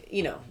just think,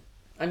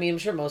 I mean, I'm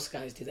sure most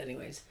guys do that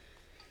anyways.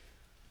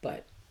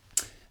 But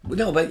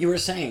No, but you were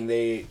saying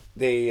they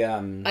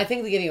I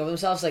think they're getting over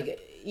themselves. Like,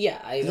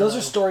 yeah. those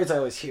are stories I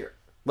always hear.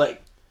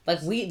 Like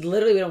we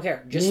literally, we don't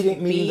care. Just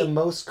meeting the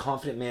most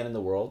confident man in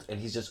the world, and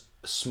he's just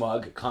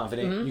smug,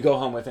 confident. You go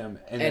home with him,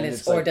 and then it's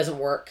it's or like, it doesn't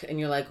work, and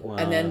you're like, Well,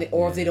 and then if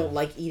they yeah. don't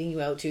like eating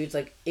you out too, it's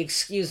like,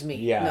 excuse me.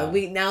 Yeah. No,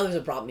 now there's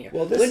a problem here.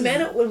 Well, this when is-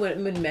 men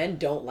when men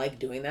don't like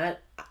doing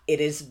that, it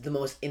is the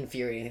most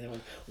infuriating thing in the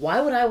world.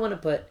 Why would I want to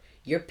put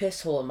your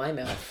piss hole in my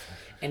mouth,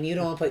 and you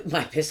don't want to put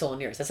my piss hole in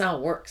yours? That's not how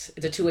it works.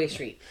 It's a two-way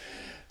street.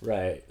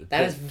 right.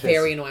 That is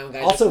very annoying when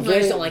guys Also, guys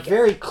very don't like it.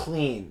 very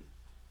clean.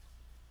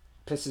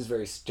 Piss is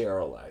very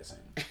sterilizing,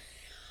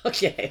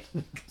 Okay.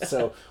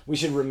 so we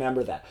should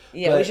remember that.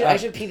 Yeah, But, I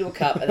should pee to a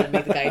cup and then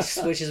make the guy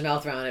switch his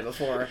mouth around it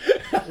before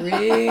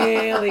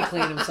really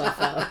clean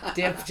himself out.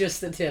 Dip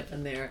just the tip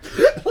in there.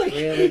 like,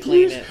 Really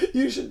clean you, it.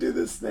 You should do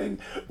this thing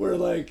where,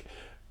 like,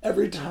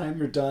 every time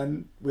you're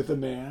done with a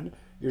man,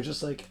 you're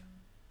just like,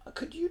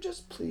 could you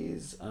just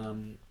please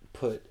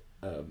put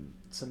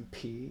some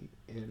pee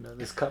in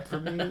this cup for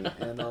me,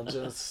 and I'll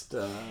just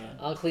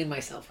I'll clean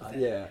myself with it.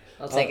 yeah.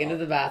 I'll take it into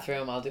the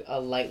bathroom.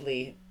 I'll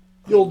lightly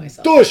clean You'll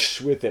myself.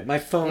 douche with it. My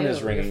phone Ew, is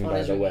your ringing, phone by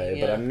is the way,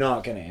 ringing, but yeah. I'm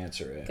not going to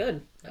answer it.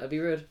 Good. That would be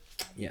rude.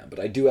 Yeah, but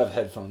I do have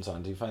headphones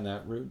on. Do you find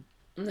that rude?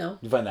 No. Do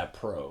you find that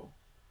pro?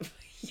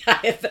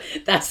 Yeah,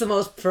 that's the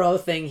most pro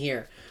thing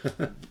here.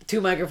 2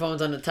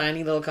 microphones on a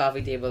tiny little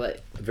coffee table. That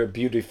A very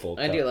beautiful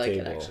I do cup like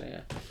table. it actually.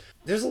 Yeah.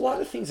 There's a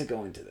lot of things that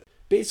go into this.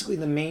 Basically,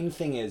 the main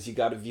thing is you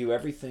got to view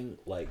everything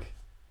like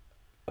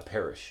a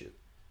parachute.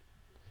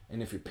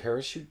 And if your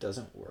parachute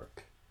doesn't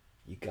work,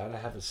 you got to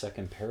have a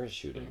second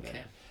parachute in there.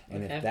 Okay.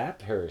 And Okay. if that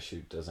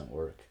parachute doesn't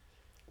work,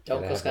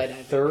 Don't you go gotta have a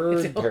skydiving.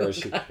 third Don't go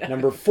parachute. skydiving.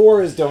 Number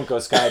 4 is don't go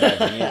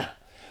skydiving. Yeah,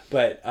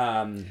 but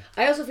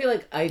I also feel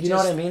like you know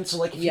what I mean. So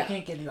like, if yeah. you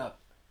can't get it up,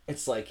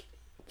 it's like,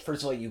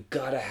 first of all, you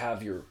gotta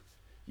have you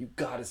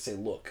gotta say,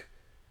 look,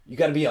 you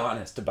gotta be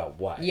honest about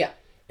why. Yeah.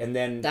 And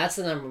then That's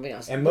the number. Being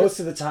honest. and most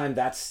of the time,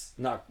 that's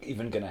not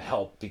even going to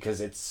help because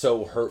it's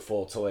so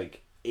hurtful to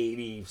like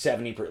 80,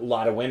 70, a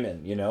lot of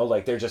women, you know?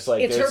 Like they're just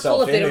like, it's their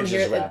hurtful if they don't self-image hear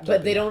is it, wrapped but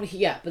up they in don't.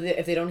 Yeah, but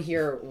if they don't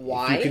hear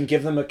why, it. You can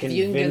give them a if you can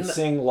give them-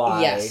 convincing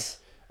lie Yes.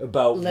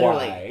 about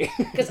Literally,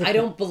 why. because I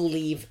don't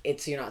believe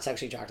you're not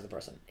sexually attracted to the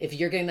person. If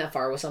you're getting that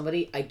far with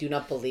somebody, I do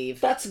not believe.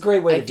 That's a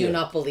great way I to do it. do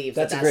not believe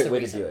That's that a that's great the way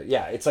reason. to do it.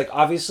 Yeah, it's like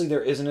obviously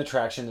there is an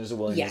attraction, there's a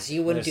willingness. Yes,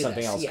 you wouldn't and there's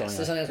do something this. else Yes, going there's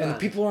on. something else And going on.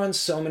 people are on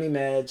so many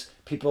meds.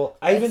 People,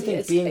 I even think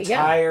It's- being yeah.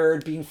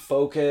 tired, being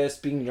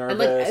focused, being nervous,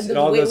 And it the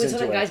all way goes when into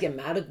some it. guys get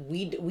mad,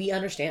 we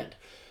understand.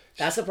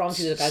 That's the problem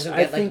too. The guys don't I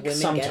get like think women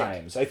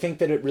sometimes. I think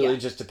that it really Yeah.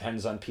 just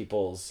depends on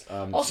people's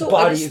Also, I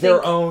body, just their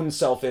think- own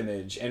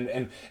self-image,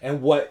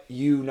 and what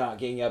you not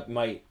getting up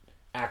might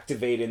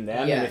activate in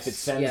them, and if it Yes,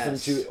 sends yes.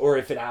 them to, or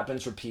if it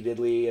happens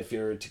repeatedly, if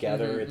you're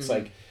together, it's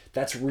like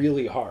that's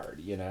really hard,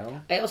 you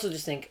know. I also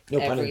just think No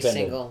pun every intended.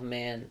 single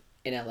man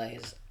in LA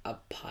is a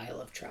pile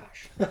of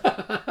trash.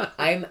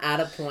 I'm at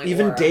a point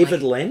Even where I'm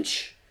David like,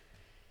 Lynch.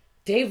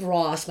 Dave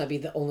Ross might be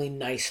the only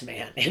nice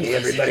man. In Hey Los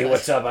everybody, Angeles.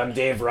 what's up? I'm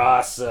Dave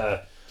Ross.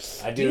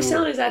 I do. You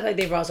sound exactly like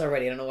Dave Ross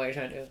already. I don't know what you're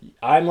trying to do.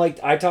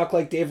 I talk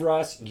like Dave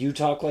Ross. You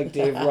talk like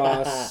Dave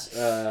Ross.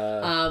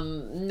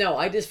 No,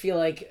 I just feel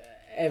like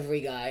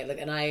every guy, like,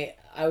 and I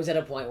was at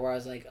a point where I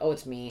was like, oh,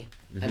 it's me.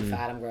 Mm-hmm. I'm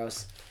fat. I'm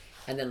gross.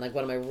 And then like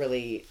one of my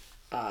really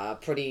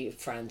pretty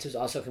friends, who's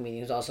also a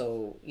comedian, who's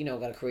also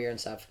got a career and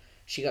stuff.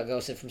 She got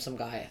ghosted from some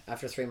guy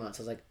after 3 months.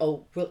 I was like,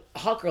 oh,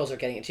 hot girls are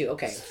getting it too.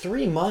 Okay,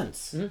 3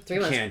 months. 3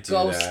 months. Can't do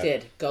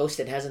that.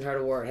 Ghosted. Hasn't heard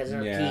a word. Hasn't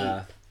heard a Yeah,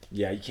 peep.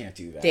 yeah, you can't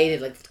do that.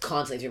 Dated like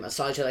constantly 3 months.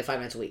 Saw each other like 5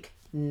 minutes a week.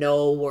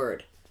 No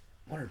word.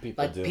 What are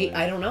people Like, doing?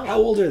 I don't know. How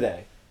old are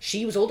they?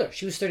 She was older.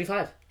 She was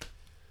 35.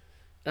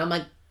 And I'm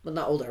like, well,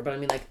 not older, but I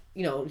mean, like,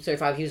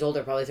 35. He was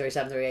older, probably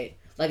 37, 38.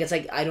 Like, it's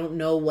like, I don't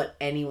know what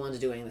anyone's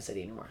doing in the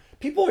city anymore.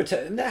 People are.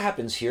 And that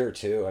happens here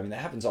too. I mean, that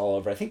happens all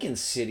over. I think in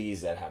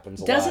cities that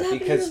happens a Does lot. it happen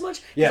because, here as much?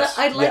 'Cause Yes.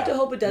 I'd like yeah. to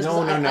hope it does. No,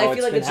 'cause no, no. I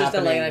feel like been it's just LA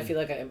and I happening- feel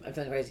like I'm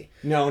feeling crazy.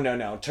 No, no,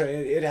 no.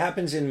 It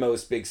happens in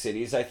most big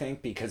cities, I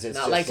think, because it's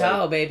Not just like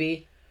Tahoe,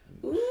 baby.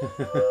 Ooh,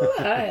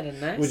 I had a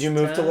nice Would you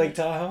move to time. Lake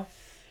Tahoe?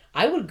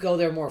 I would go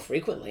there more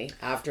frequently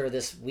after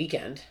this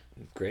weekend.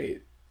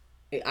 Great.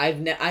 I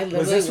literally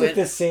Was this went. with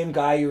this same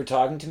guy you were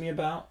talking to me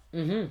about?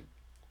 Mm-hmm.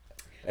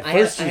 At I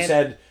had- first, I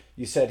had-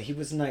 you said he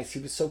was nice. He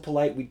was so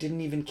polite. We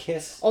didn't even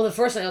kiss. Oh, the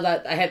first I know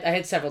that I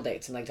had several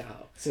dates in Lake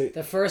Tahoe. So-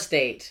 The first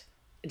date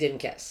didn't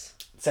kiss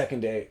Second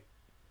date,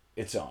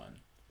 it's on.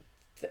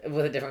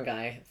 with a different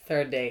guy.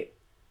 Third date,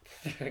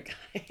 other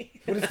guy.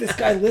 What if this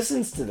guy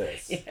listens to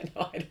this? Yeah,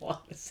 no, I don't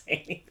want to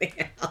say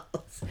anything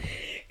else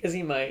because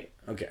he might.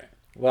 Okay.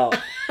 Well,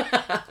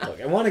 look,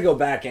 I want to go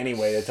back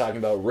anyway to talking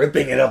about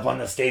ripping it up on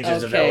the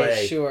stages of LA.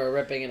 Okay, sure,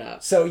 ripping it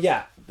up. So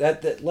yeah,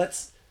 that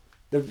let's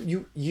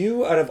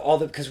you out of all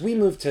the, because we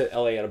moved to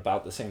LA at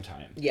about the same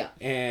time. Yeah.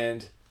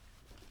 And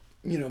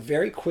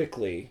very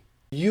quickly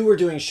you were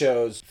doing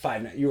shows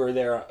you were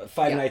there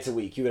 5 nights a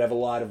week. You would have a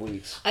lot of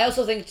weeks. I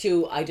also think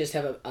too, I just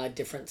have a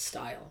different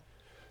style.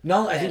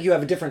 No, I think you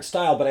have a different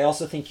style, but I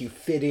also think you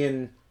fit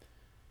in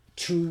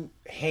to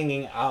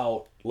hanging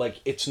out.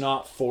 Like, it's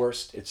not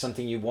forced. It's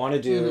something you want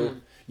to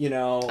do.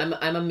 I'm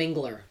a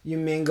mingler. You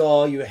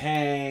mingle, you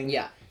hang.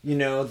 Yeah.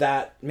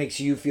 That makes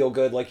you feel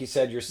good. Like you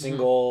said, you're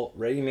single,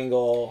 ready to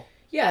mingle.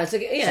 Yeah, it's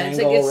like it's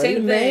Single, the ready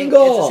same to thing.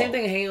 mingle. It's the same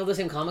thing. Hanging out with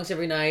the same comics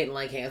every night and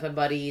like hang out with my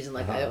buddies and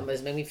like it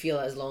doesn't make me feel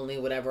as lonely,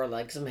 whatever.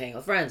 Like, some hang out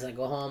with friends and I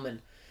go home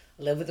and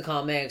live with the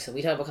comics and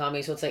we talk about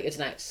comics. So it's like, it's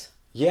nice.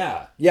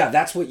 Yeah,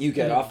 that's what you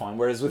get off on.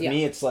 Whereas with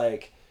me, it's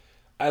like,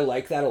 I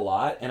like that a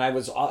lot, and I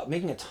was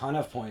making a ton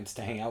of points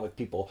to hang out with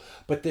people.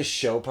 But this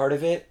show part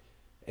of it,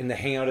 and the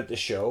hangout at the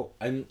show,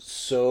 I'm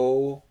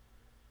so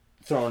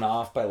thrown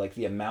off by like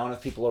the amount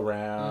of people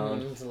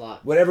around. It's a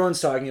lot. What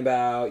everyone's talking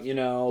about,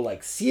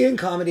 like seeing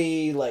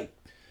comedy, like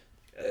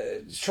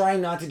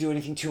trying not to do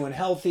anything too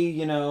unhealthy,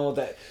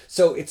 that.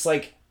 So it's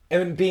like,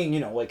 and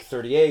being like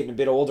 38 and a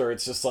bit older,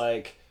 it's just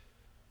like.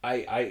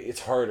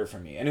 It's harder for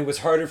me, and it was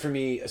harder for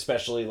me,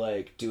 especially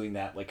like doing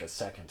that like a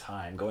second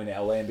time, going to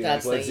LA and being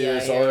like, let's do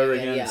this all over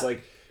again. It's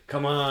like,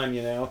 come on,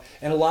 and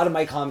a lot of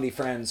my comedy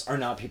friends are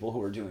not people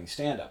who are doing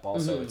stand-up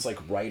also. It's like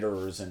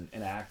writers and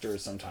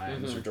actors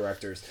sometimes, or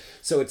directors,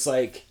 so it's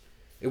like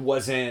it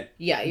wasn't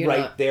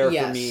there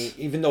for me,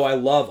 even though I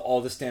love all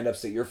the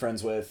stand-ups that you're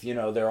friends with.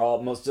 They're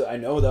all, I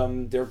know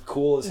them, they're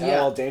cool as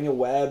hell. Daniel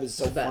Webb is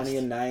so funny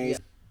and nice.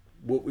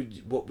 What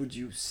would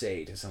you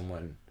say to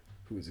someone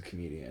who is a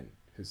comedian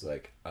who's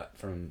like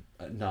from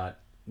not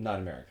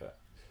America?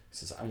 He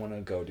says, I want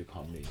to go do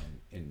comedy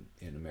in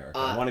America.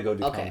 I want to go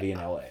do comedy in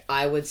LA.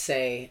 I would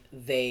say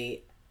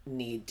they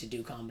need to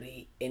do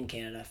comedy in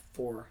Canada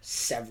for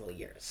several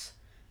years.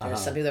 There's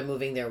some people that are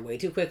moving there way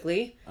too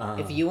quickly.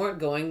 If you aren't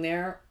going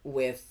there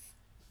with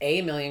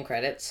A, million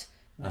credits,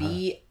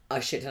 B,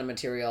 a shit ton of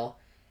material,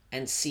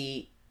 and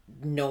C,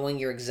 knowing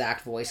your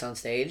exact voice on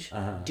stage,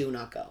 do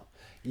not go.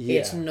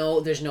 Yeah.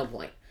 There's no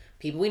point.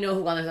 People we know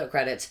who gone there without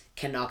credits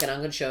cannot get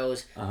on good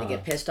shows. They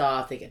get pissed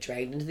off. They get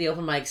dragged into the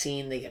open mic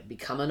scene. They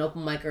become an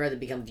open micer. They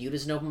become viewed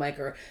as an open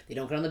micer. They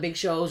don't get on the big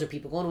shows or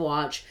people go and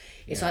watch.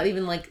 It's not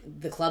even like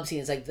the club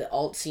scene. It's like the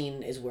alt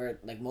scene is where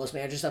like most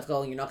major stuff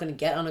go. You're not going to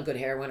get on a good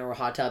heroin or a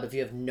hot tub if you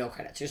have no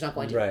credits. You're just not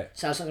going to. Right.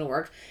 So it's not going to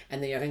work.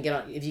 And then you're going to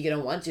get on. If you get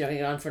on once, you're not going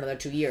to get on for another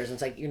 2 years. And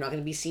it's like you're not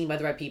going to be seen by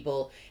the right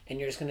people, and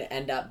you're just going to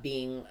end up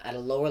being at a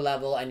lower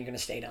level, and you're going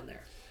to stay down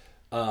there.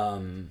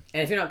 And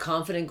if you're not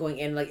confident going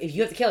in, like if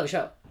you have to kill a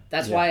show.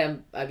 That's why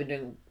I've been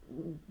doing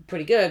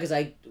pretty good,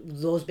 because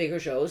those bigger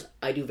shows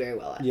I do very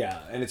well at. Yeah,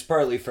 and it's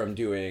partly from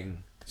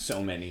doing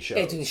so many shows.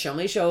 Yeah, doing so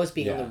many shows,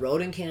 being on the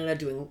road in Canada,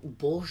 doing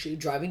bullshit,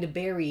 driving to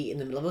Barrie in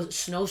the middle of a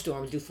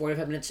snowstorm to do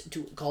 45 minutes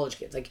to college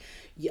kids. Like,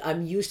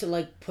 I'm used to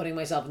like putting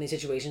myself in these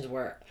situations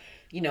where,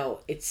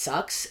 it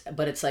sucks,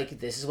 but it's like,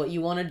 this is what you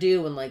want to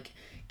do, and like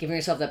giving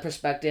yourself that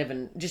perspective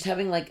and just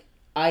having like,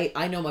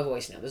 I know my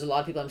voice now. There's a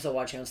lot of people I'm still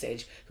watching on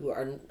stage who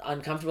are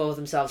uncomfortable with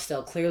themselves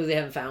still. Clearly they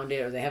haven't found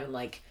it, or they haven't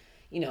like,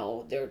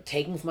 they're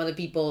taking from other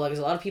people. Like, there's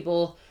a lot of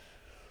people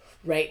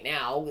right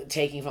now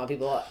taking from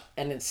people,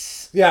 and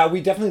it's... Yeah,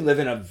 we definitely live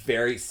in a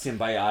very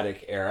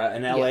symbiotic era,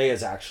 and LA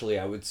is actually,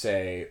 I would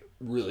say,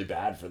 really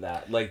bad for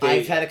that. Like,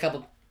 I've had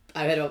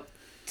about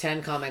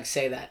 10 comics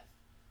say that.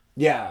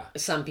 Yeah.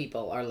 Some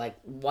people are like,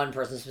 one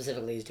person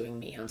specifically is doing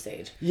me on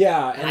stage.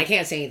 Yeah. And I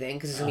can't say anything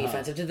because it's going to be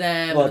offensive to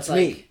them. Well, it's like,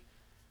 me.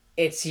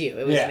 It's you.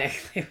 It was Nick.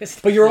 It was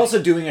but you're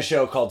also doing a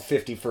show called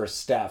 51st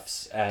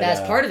Steps. That's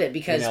part of it,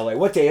 because... in LA.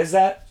 What day is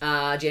that?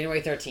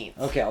 January 13th.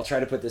 Okay, I'll try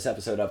to put this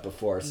episode up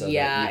before so that you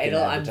can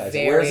I'm advertise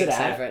very it. Where is it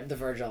excited at? for it. The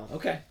Virgil.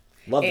 Okay.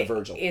 Love the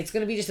Virgil. It's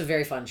going to be just a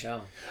very fun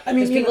show. I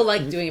mean, because people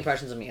like doing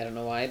impressions of me. I don't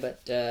know why,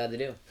 but they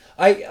do.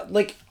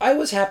 I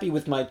was happy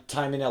with my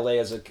time in LA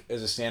as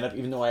a stand-up,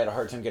 even though I had a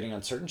hard time getting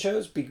on certain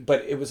shows.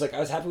 But it was like, I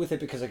was happy with it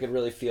because I could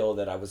really feel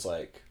that I was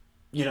like,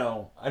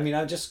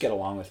 I just get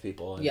along with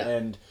people.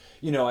 And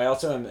I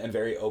also am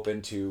very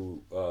open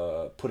to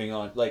putting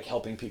on, like,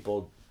 helping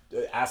people,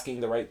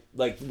 asking the right,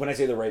 like, when I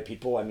say the right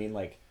people, I mean,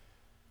 like,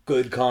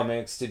 good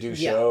comics to do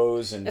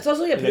shows. And it's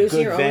also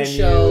producing your own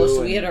show.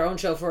 So we had our own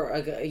show for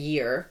a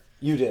year.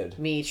 You did.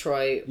 Me,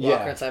 Troy,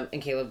 Walker,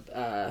 and Caleb.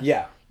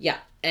 Yeah.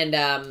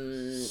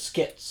 And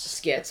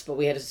skits, but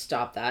we had to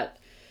stop that.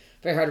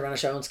 Very hard to run a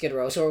show on Skid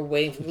Row, so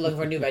we're looking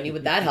for a new venue.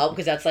 Would that help?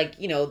 Because that's like,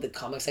 the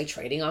comics like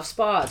trading off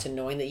spots and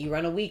knowing that you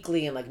run a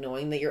weekly and like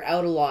knowing that you're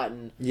out a lot.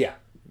 And yeah.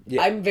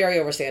 I'm very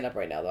over stand-up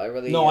right now, though. I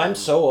really... No, I'm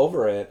so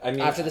over it. I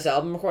mean... After this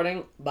album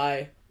recording,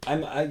 bye. I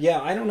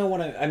don't know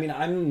what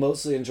I'm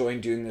mostly enjoying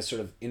doing this sort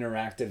of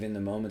interactive in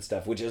the moment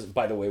stuff, which is,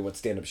 by the way, what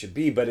stand-up should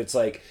be, but it's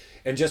like,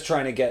 and just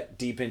trying to get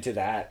deep into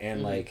that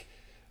and like,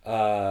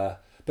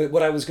 But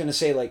what I was going to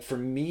say, like, for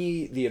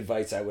me, the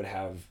advice I would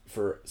have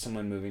for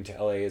someone moving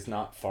to LA is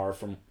not far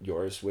from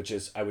yours, which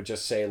is I would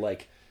just say,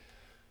 like,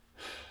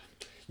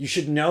 you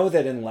should know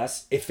that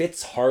if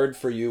it's hard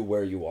for you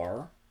where you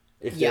are,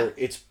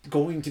 it's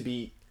going to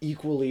be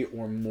equally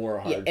or more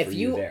hard for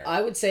you there.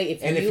 I would say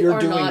if you're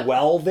doing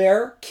well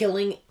there,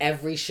 killing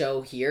every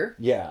show here,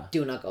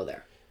 do not go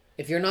there.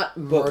 If you're not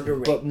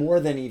murdering. But more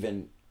than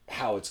even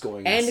how it's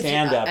going in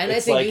stand-up, and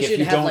it's I think like if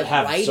you don't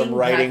have some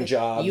writing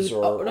jobs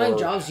or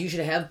jobs, you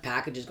should have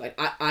packages going.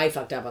 I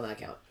fucked up on that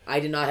count. I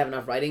did not have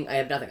enough writing. I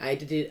have nothing. I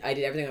did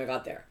everything I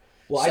got there.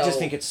 Well, I just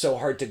think it's so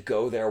hard to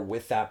go there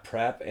with that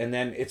prep, and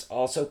then it's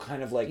also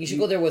kind of like you should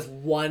go there with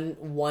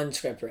one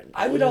script written.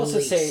 I would also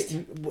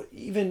say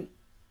even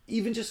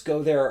just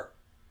go there.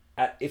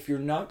 If you're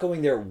not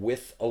going there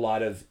with a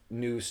lot of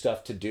new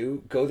stuff to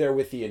do, go there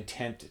with the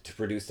intent to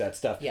produce that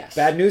stuff. Yes.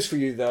 Bad news for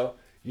you though.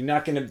 You're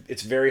not gonna.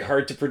 It's very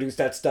hard to produce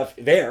that stuff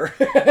there.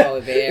 Oh,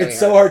 very it's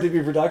so hard to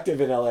be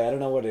productive in LA. I don't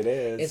know what it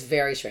is. It's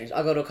very strange.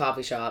 I'll go to a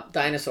coffee shop,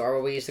 Dinosaur,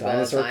 where we used to go all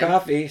the time. Dinosaur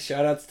Coffee.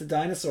 Shout outs to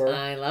Dinosaur.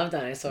 I love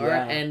Dinosaur,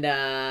 and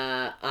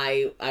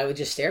I would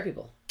just stare at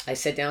people. I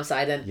sit down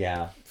side and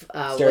stare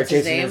at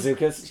Jason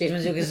Mantzoukas. Jason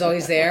Mantzoukas is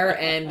always there,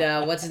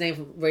 and what's his name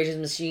from Rage Against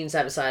the Machine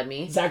sat beside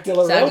me. Zach De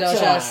La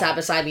Rocha sat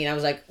beside me, and I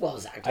was like, "Well,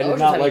 Zach." De La I did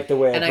not like the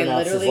way I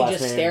pronounced his last name. And I literally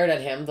just stared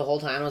at him the whole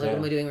time. I was like, "What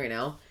am I doing right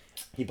now?"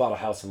 He bought a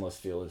house in Los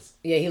Feliz.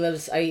 Yeah, he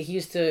lives. He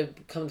used to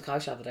come to the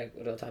coffee shop that I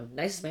go to all the time.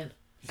 Nicest man.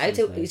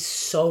 He's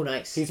so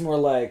nice. He's more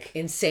like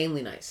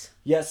insanely nice.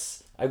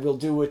 Yes, I will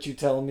do what you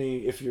tell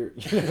me if you're.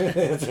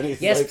 That's what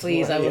he's yes, like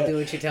please, I will do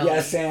what you tell me.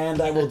 Yes,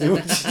 and I will do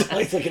what you tell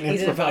me. He's like an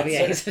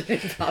improviser. He's an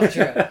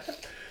improviser.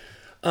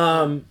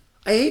 I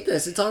hate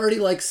this. It's already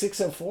like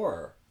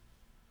 6:04.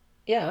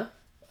 Yeah.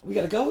 We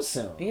gotta go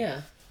soon.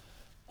 Yeah.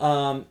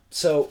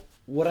 So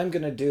what I'm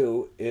gonna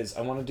do is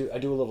I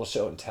do a little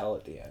show and tell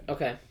at the end.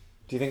 Okay.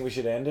 Do you think we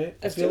should end it?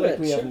 Let's I feel like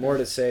we have more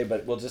to say,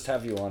 but we'll just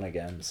have you on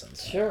again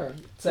sometime. Sure.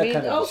 Kind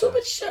of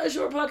but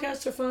short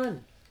podcasts are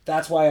fun.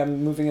 That's why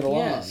I'm moving it along.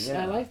 Yes,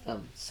 I like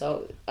them.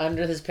 So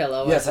under this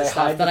pillow, yes, I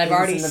hide that I've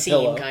already seen,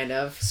 pillow. Kind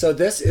of. So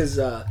this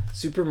is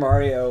Super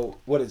Mario.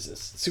 What is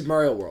this? Super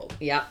Mario World.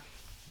 Yeah.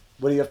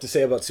 What do you have to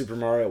say about Super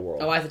Mario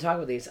World? Oh, I have to talk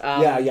about these.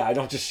 Yeah, I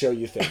don't just show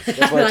you things.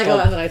 That's why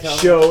it's called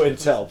show and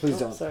tell. Please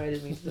don't. Sorry, I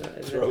didn't mean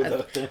to throw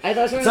the thing. I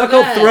thought it's not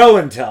called throw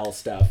and tell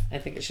stuff. I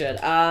think it should.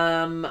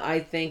 I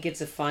think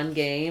it's a fun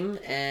game,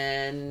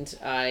 and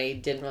I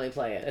didn't really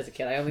play it as a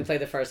kid. I only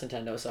played the first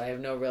Nintendo, so I have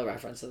no real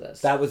reference to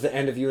this. That was the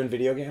end of you in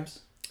video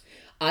games?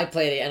 I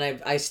played it,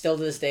 and I still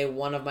to this day,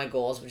 one of my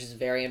goals, which is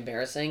very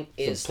embarrassing,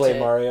 is to play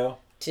Mario.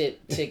 To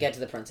get to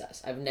the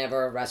princess. I've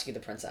never rescued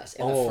the princess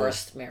in the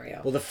first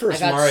Mario. Well, the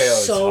first Mario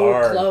is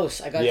hard. Close.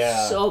 I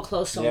got so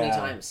close so many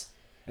times.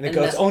 And it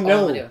goes, oh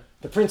no,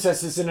 the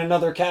princess is in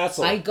another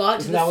castle. I got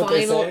to the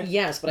final,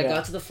 yes, but I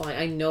got to the final.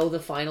 I know the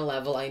final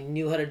level. I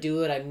knew how to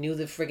do it. I knew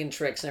the friggin'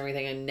 tricks and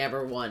everything. I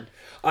never won.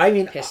 I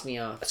mean, pissed me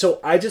off. So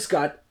I just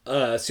got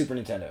a Super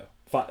Nintendo.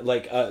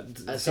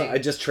 So I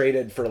just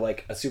traded for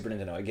like a Super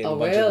Nintendo. I gave a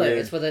bunch of weird...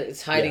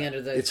 It's hiding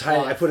under the. It's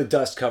hiding. I put a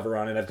dust cover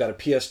on it. I've got a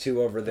PS2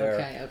 over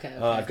there. Okay.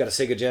 I've got a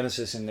Sega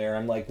Genesis in there.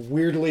 I'm like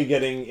weirdly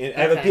getting.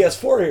 I have a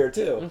PS4 here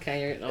too.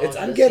 Okay,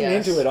 I'm getting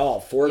into it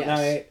all.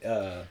 Fortnite.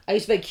 Yes. I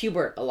used to play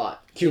Q*bert a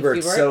lot.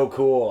 Q*bert's so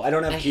cool. I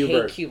don't have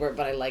Q*bert. I hate Q*bert,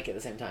 but I like it at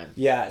the same time.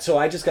 Yeah, so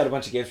I just got a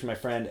bunch of games from my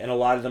friend, and a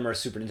lot of them are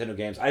Super Nintendo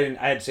games. I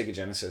had Sega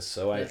Genesis,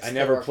 so I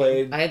never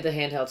played. I had the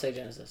handheld Sega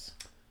Genesis.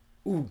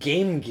 Ooh,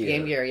 Game Gear.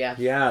 Game Gear, yeah.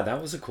 Yeah,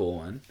 that was a cool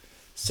one.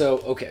 So,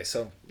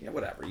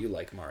 whatever. You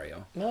like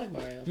Mario. I like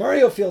Mario.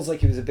 Mario feels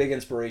like he was a big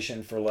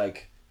inspiration for,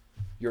 like,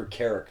 your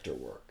character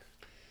work.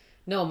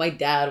 No, my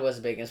dad was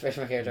a big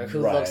inspiration for my character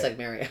who looks like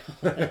Mario.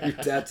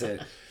 That's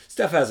it.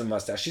 Steph has a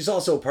mustache. She's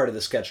also part of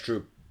the sketch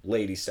troupe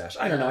Lady Stash.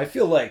 I don't know. I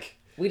feel like...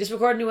 We just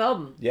recorded a new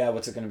album. Yeah,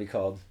 what's it going to be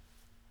called?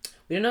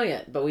 We don't know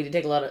yet, but we did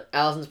take a lot of...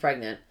 Allison's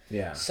pregnant.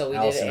 Yeah. So we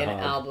did an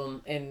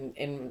album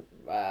in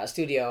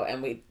studio,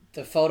 and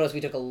the photos,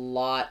 we took a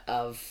lot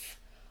of...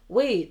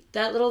 Wait,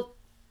 that little...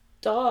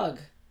 dog.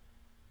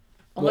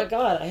 Oh my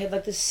god, I had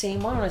like the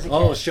same one when I was a kid.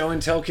 Oh, show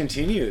and tell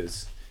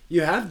continues.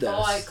 You have this.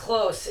 Oh,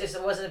 close. It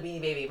wasn't a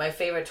Beanie Baby. My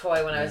favorite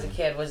toy when I was a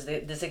kid was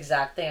this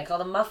exact thing. I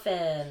called a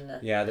muffin.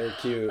 Yeah, they're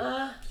cute.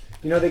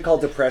 You know they call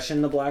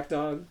Depression the black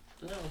dog?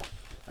 No.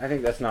 I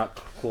think that's not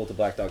cool to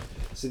black dog.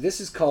 So this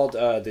is called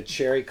the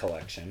Cherry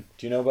Collection.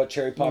 Do you know about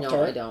Cherry Pop-Tart?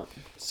 No, I don't.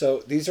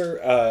 So these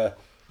are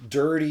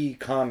dirty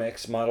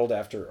comics modeled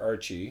after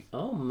Archie.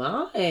 Oh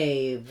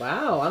my.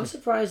 Wow, I'm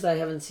surprised I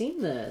haven't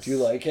seen this. Do you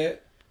like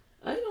it?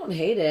 I don't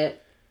hate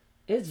it.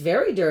 It's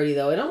very dirty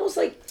though. It almost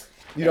like...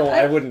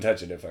 I wouldn't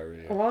touch it if I were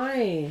you.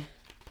 Why?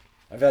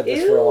 I've had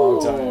this for a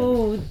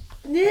long time.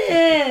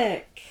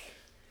 Nick!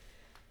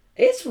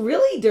 It's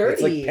really dirty.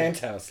 It's like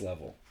Penthouse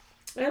level.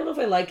 I don't know if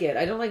I like it.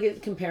 I don't like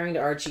it comparing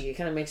to Archie. It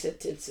kind of makes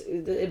it...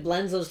 It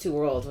blends those two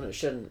worlds when it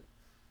shouldn't.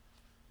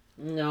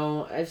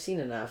 No, I've seen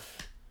enough.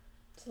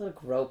 It's a lot of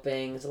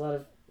groping. It's a lot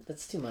of...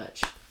 That's too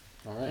much.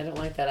 All I right. don't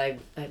like that. I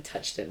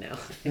touched it now.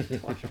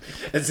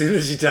 As soon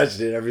as you touched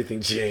it,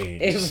 everything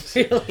changed.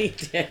 It really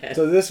did.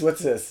 So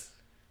what's this?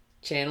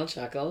 Channel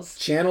Chuckles.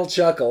 Channel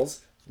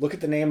Chuckles. Look at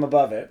the name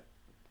above it.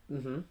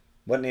 Mm-hmm.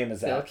 What name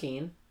is Bill that?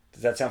 Keane.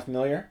 Does that sound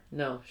familiar?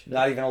 No.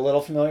 Not even a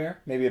little familiar?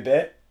 Maybe a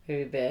bit?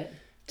 Maybe a bit.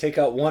 Take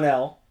out one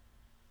L,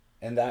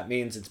 and that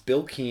means it's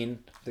Bill Keane,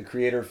 the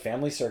creator of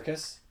Family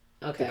Circus,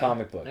 Okay. the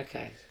comic book.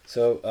 Okay.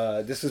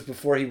 So this was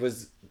before he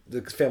was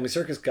the Family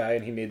Circus guy,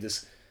 and he made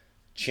this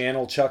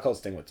Channel Chuckles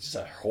thing with just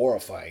a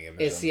horrifying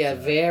image. It's on the front.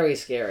 very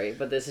scary,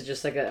 but this is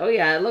just like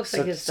it looks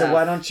like his stuff. So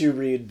why don't you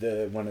read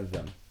one of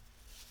them?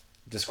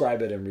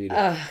 Describe it and read it.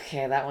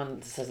 Okay, that one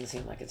doesn't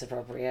seem like it's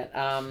appropriate.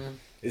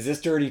 Is this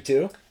dirty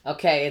too?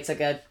 Okay, it's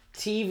like a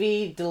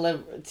TV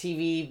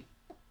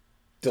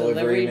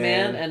delivery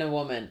man and a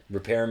woman.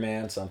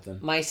 Repairman, something.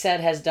 My set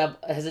has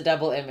a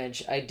double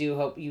image. I do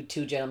hope you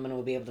two gentlemen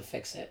will be able to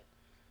fix it.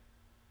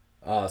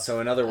 So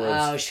in other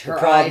words, Her the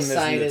problem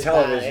eyesight isn't the is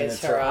television, bad.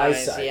 it's her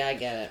eyes. eyesight. Yeah, I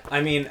get it.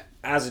 I mean,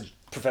 as a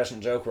professional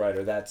joke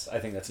writer, I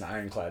think that's an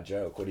ironclad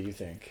joke. What do you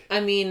think? I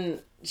mean,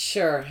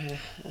 sure.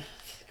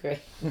 Great.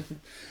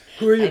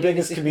 Who are your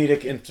biggest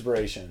comedic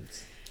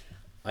inspirations?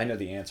 I know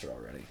the answer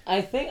already.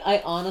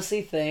 I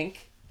honestly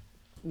think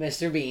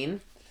Mr.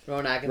 Bean,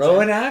 Rowan Atkinson.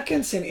 Rowan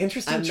Atkinson,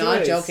 interesting I'm choice.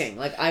 not joking.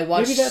 Like, I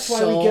watched Maybe that's why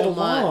so we get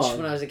much along.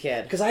 when I was a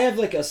kid. Because I have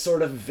like a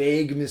sort of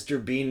vague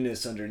Mr.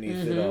 Beanness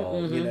underneath it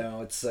all. You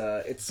know,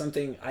 it's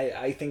something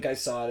I think I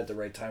saw it at the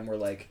right time where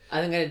like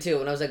I think I did too.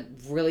 When I was like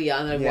really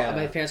young,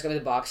 my parents got me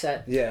the box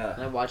set. Yeah.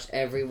 And I watched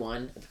every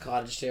one at the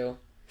cottage too.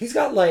 He's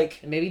got like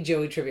And maybe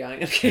Joey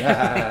Tribbiani.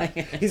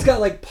 he's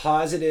got like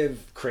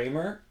positive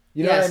Kramer.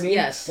 You know what I mean?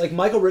 Yes. Like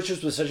Michael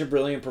Richards was such a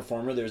brilliant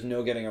performer. There's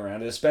no getting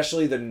around it.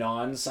 Especially the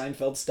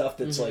non-Seinfeld stuff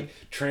that's like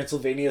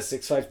Transylvania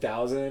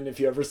 65000. If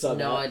you ever saw that.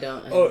 No, I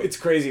don't. Oh, it's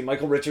crazy.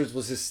 Michael Richards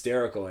was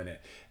hysterical in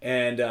it.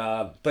 And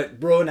but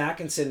Rowan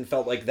Atkinson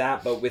felt like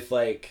that, but with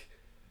like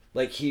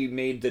he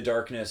made the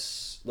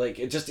darkness like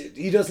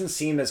he doesn't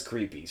seem as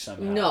creepy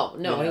somehow.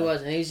 No, he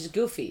wasn't. He's just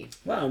goofy.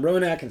 Wow,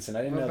 Rowan Atkinson.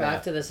 I didn't know We're that.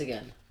 back to this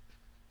again.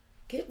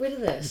 Get rid of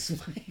this.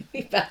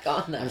 Be back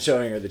on that. I'm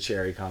showing her the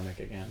Cherry comic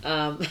again.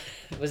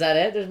 Was that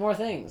it? There's more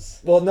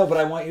things. Well, no, but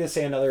I want you to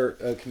say another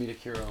comedic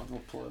hero.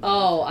 We'll pull it up.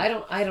 Oh,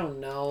 I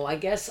don't know. I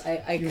guess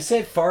You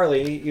said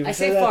Farley. I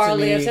say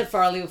Farley. I've said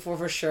Farley before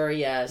for sure.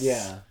 Yes.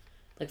 Yeah.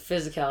 Like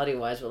physicality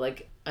wise, but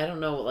like I don't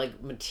know,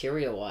 like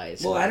material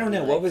wise. Well, I don't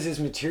know. What was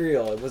his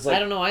material? It was like I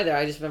don't know either.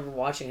 I just remember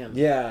watching him.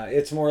 Yeah,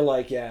 it's more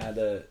like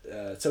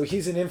so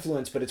he's an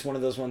influence, but it's one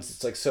of those ones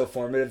that's like so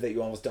formative that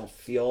you almost don't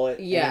feel it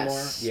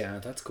anymore. Yeah,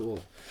 that's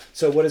cool.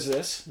 So what is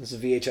this? This is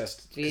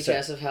VHS.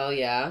 VHS of Hell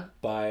Yeah.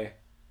 By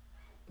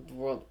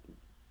World.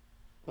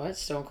 What?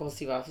 Stone Cold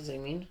Steve Austin? I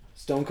mean.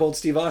 Stone Cold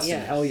Steve Austin.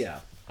 Yes. Hell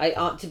yeah. I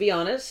to be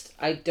honest,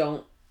 I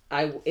don't.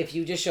 If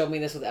you just showed me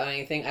this without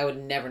anything, I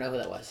would never know who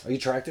that was. Are you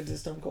attracted to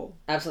Stone Cold?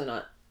 Absolutely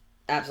not.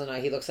 Absolutely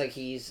not. He looks like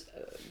he's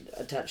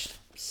touched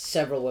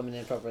several women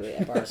inappropriately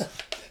at bars.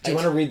 Do you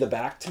want to read the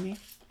back to me?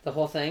 The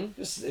whole thing?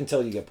 Just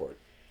until you get bored.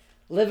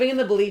 Living in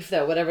the belief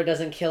that whatever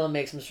doesn't kill him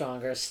makes him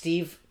stronger,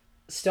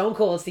 Stone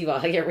Cold Steve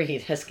Austin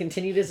Reed has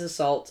continued his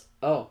assault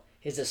on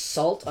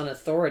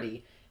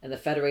authority and the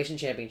Federation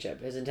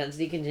Championship. His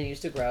intensity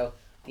continues to grow.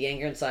 The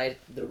anger inside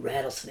the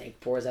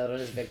rattlesnake pours out on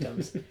his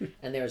victims,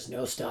 and there is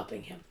no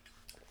stopping him.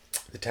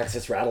 The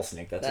Texas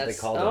rattlesnake. That's what they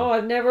called him. Oh,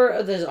 I've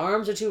never. His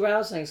arms are two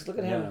rattlesnakes. Look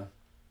at him.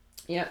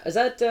 Yeah. Is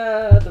that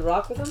The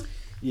Rock with him?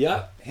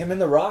 Yep. Him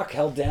and The Rock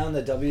held down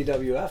the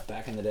WWF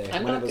back in the day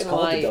I'm when not it was gonna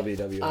called lie, the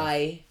WWF.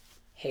 I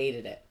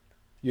hated it.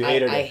 You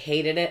hated I it.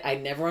 hated it. I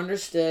never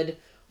understood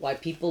why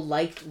people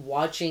liked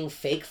watching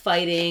fake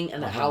fighting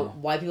and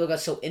why people got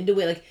so into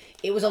it. Like,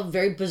 it was all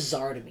very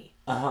bizarre to me.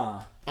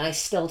 And I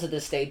still to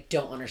this day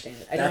don't understand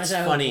it. I don't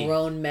understand how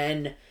grown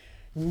men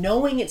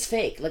knowing it's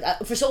fake. Like,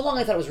 for so long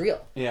I thought it was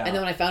real. Yeah. And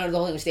then when I found out the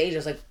whole thing was staged, I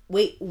was like,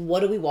 wait,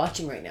 what are we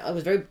watching right now? It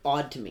was very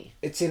odd to me.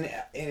 It's in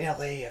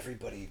LA.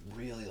 Everybody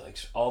really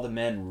likes. All the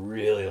men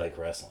really like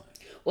wrestling.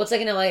 Well, it's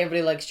like in LA,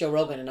 everybody likes Joe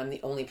Rogan, and I'm the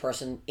only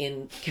person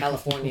in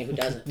California who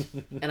doesn't.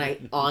 And I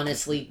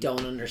honestly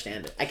don't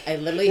understand it. I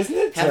literally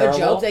have terrible? a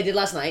joke that I did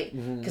last night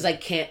because I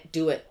can't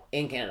do it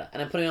in Canada.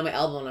 And I'm putting it on my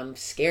album, and I'm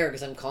scared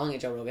because I'm calling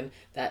it Joe Rogan.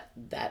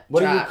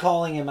 What are you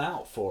calling him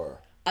out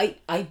for? I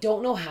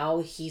don't know how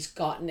he's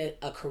gotten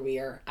a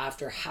career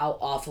after how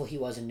awful he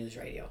was in news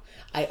radio.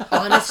 I,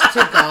 honest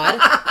to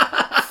God,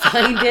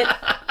 find it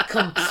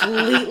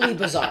completely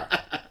bizarre.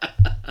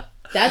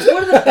 That's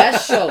one of the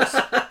best shows.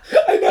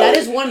 That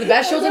is one of the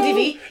best shows on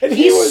TV. And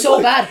He's so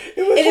like, bad.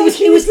 It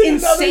was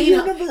insane.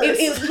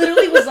 It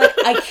literally was like,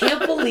 I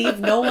can't believe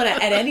no one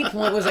at any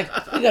point was like,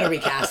 we gotta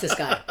recast this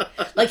guy.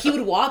 Like, he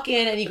would walk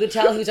in and you could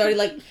tell he was already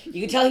like,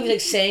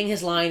 saying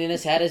his line in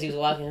his head as he was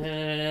walking,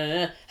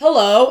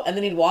 hello, and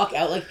then he'd walk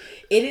out. Like,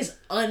 it is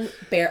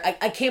unbearable.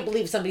 I can't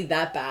believe somebody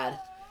that bad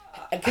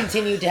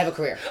continued to have a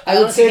career. I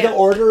would say the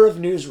order of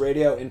news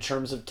radio in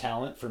terms of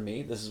talent for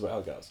me, this is how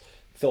it goes.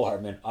 Phil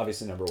Hartman,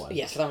 obviously number one.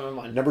 Yes, number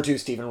one. Number two,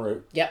 Stephen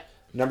Root. Yep.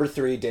 Number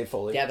three, Dave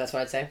Foley. Yeah, that's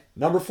what I'd say.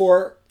 Number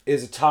four,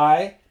 is a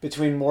tie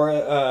between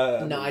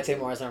Maura. No, I'd say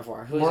Maura's number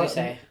 4. Who would you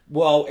say?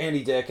 Well,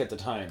 Andy Dick at the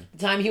time. The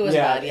time he was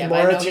bad, yeah. But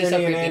I Maura know he's so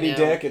Tierney and creepy Andy now.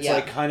 Dick, it's Yeah.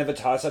 like kind of a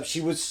toss-up.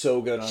 She was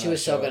so good on She that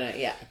was show. so good at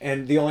it, yeah.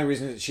 And the only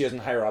reason that she isn't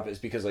higher up is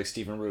because like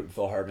Stephen Root and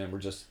Phil Hartman were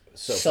just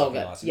so fucking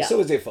good, awesome. yeah. So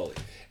was Dave Foley.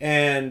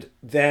 And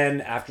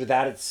then after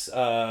that, it's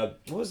what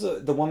was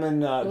the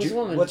woman? was the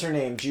woman? What's her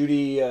name?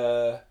 Judy.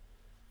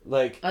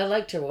 Like I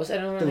liked her. What was I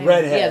don't know her the name.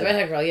 redhead. Yeah, the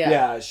redhead girl. Yeah.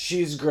 Yeah,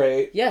 she's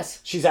great. Yes.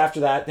 She's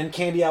after that. Then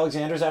Candy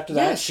Alexander's after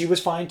that. Yes. She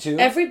was fine too.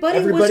 Everybody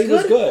was was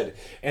good. good.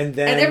 And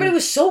then And everybody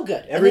was so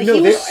good.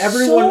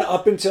 Everyone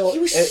up until he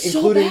was so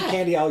including bad.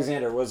 Candy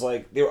Alexander was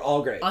like they were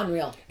all great.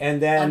 Unreal.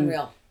 And then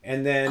Unreal.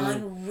 And then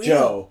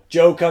Unreal.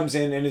 Joe comes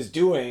in and is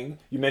doing.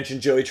 You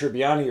mentioned Joey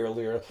Tribbiani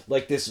earlier,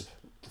 like this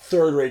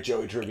third-rate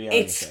Joey Tribbiani.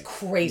 It's thing.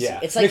 crazy.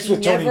 Yeah. It's like Mixed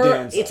with Tony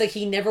Danza. It's like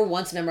he never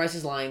once memorized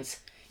his lines.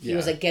 He Yeah.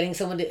 was like getting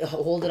someone to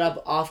hold it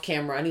up off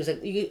camera, and he was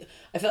like,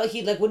 I felt like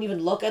he like wouldn't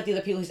even look at the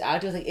other people he's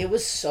acting with. Like it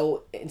was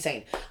so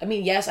insane. I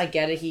mean, yes, I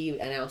get it. He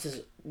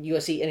announces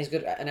UFC and he's a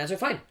good announcer.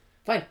 Fine.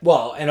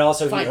 Well, and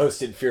also Fine. he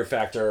hosted Fear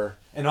Factor,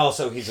 and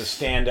also he's a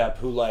stand-up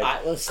who like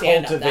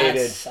stand-up, cultivated.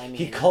 that's- I mean-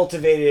 he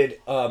cultivated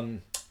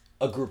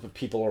a group of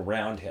people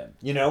around him,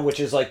 you know,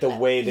 which is like the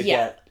way to yeah.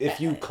 get. If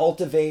you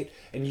cultivate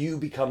and you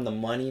become the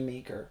money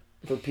maker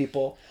for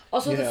people.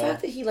 Also, you the know,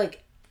 fact that he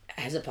like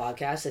has a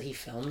podcast that he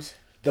films.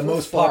 the for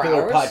most 4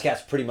 popular hours,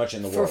 podcast pretty much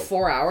in the for world.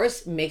 4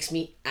 hours makes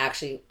me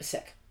actually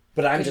sick.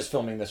 But I'm just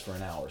filming this for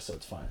an hour, so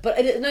it's fine. But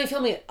no, you feel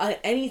me?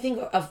 Anything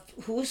of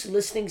who's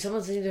listening?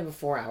 Someone's listening to him for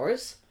 4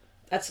 hours.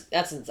 That's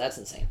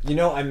insane. You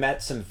know, I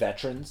met some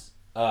veterans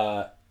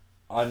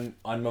on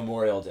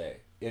Memorial Day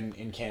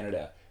in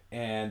Canada,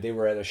 and they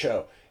were at a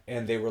show,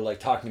 and they were like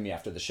talking to me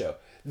after the show.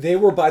 They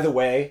were, by the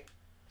way,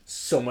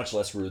 so much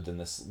less rude than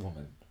this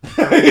woman.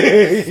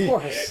 Of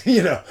course.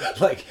 You know,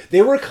 like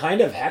they were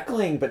kind of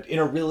heckling, but in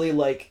a really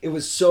like it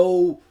was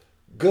so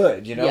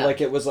good. You know, Yeah.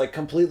 like it was like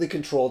completely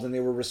controlled, and they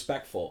were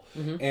respectful.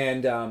 Mm-hmm.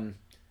 And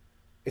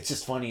it's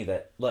just funny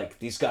that like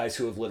these guys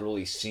who have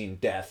literally seen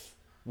death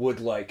would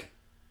like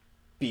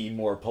be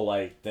more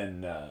polite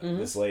than Mm-hmm.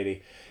 this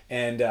lady.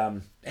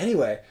 And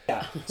anyway,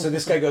 yeah. So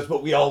this guy goes,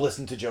 but we all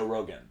listen to Joe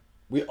Rogan.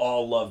 We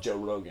all love Joe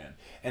Rogan,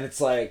 and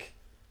it's like,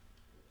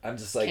 I'm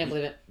just like, Can't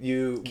believe it.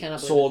 You Cannot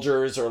believe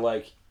soldiers are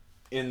like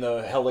in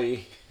the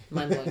heli.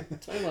 Mind blowing.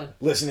 It's mind blowing.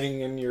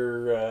 Listening in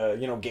your,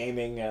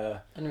 gaming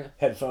Unreal.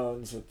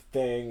 headphones with the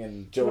thing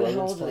and Joe How Rogan's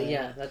old are they? playing.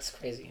 Yeah, that's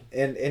crazy.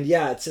 And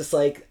yeah, it's just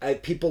like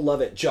people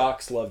love it.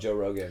 Jocks love Joe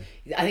Rogan.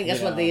 I think that's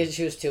You what know. they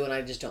choose too, and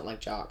I just don't like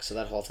jocks. So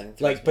that whole thing.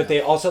 throws Like, me but off.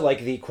 they also like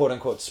the quote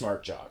unquote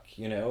smart jock.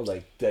 You know,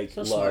 like they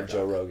no love smart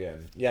Joe jock.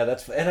 Rogan. Yeah,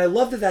 and I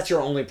love that. That's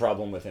your only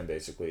problem with him,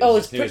 basically. Oh,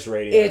 it's news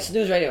radio. It's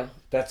news radio.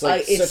 That's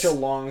like it's- such a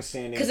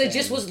long-standing. Because it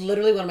just was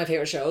literally one of my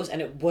favorite shows,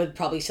 and it would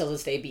probably still to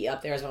this day be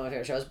up there as one of my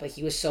favorite shows. But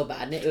he was so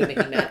bad in it, it would make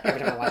me mad every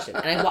time I watched it.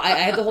 And I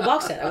had the whole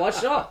box set. I watched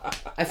it all.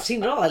 I've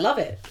seen it all. I love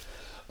it.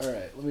 All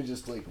right, let me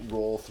just like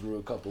roll through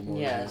a couple more.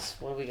 Yes.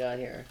 What do we got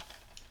here?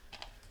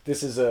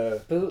 This is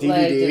a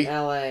Bootlegged DVD. in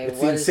L.A. It's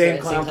What the is Insane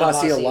this? Clown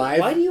Posse Alive.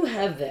 Why do you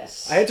have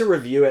this? I had to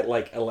review it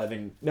like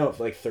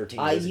 13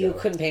 days You ago.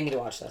 couldn't pay me to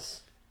watch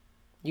this.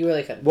 You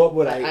really couldn't. What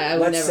would I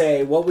would let's never-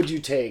 say, what would you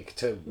take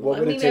to, what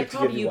would it take to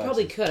give you you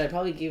probably watch could. I'd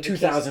probably give it?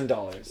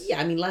 $2,000. Yeah,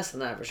 I mean less than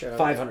that for sure.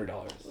 $500.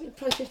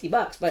 Probably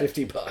 $50, but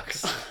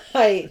 $50.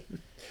 I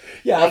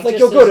Yeah, Like, if like just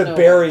you'll go there's to no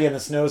Barry in a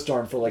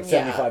snowstorm for like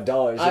Yeah,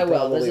 $75, I you'll will.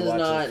 probably This is watch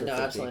not. it for No,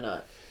 50. absolutely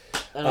not. I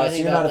don't So know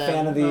anything you're not about a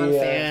fan them. of the, Not a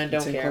fan. Don't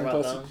Insane care Clown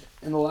about Posse. them.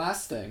 And the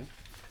last thing.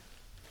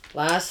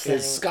 Last thing.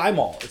 It's Sky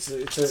Mall. It's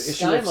an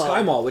issue of Mall.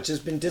 Sky Mall, which has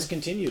been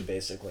discontinued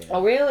basically.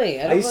 Oh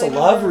really? I used to really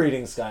love remember.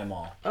 reading Sky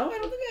Mall. Oh, I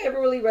don't think I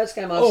ever really read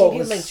Sky Mall. I've Oh, seen it people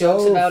was make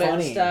jokes so about it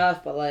funny. and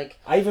stuff, but like,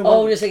 I even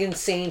just like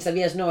insane stuff.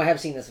 Yes, no, I have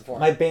seen this before.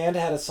 my band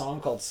had a song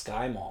called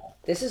Sky Mall.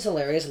 This is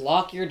hilarious.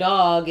 Lock your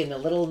dog in the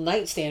little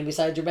nightstand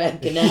beside your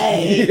bed. Good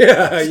night.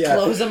 yeah.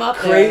 Close them up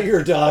Crate there.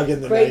 your dog in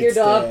the Crate your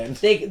dog.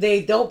 nightstand.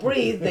 They don't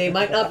breathe. They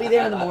might not be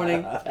there in the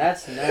morning.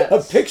 That's A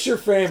nuts. picture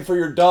frame for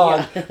your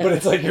dog, Yeah. but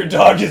it's like your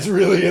dog is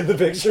really in the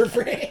picture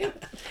frame.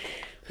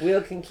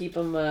 Wheel can keep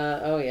them.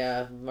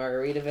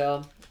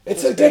 Margaritaville.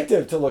 It's was great.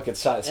 addictive to look at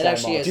Sky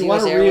actually Mall. is. Do you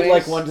want to US read Airways.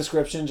 like one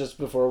description just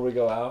before we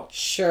go out?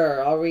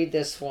 Sure, I'll read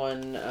this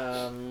one.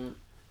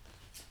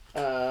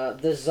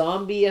 The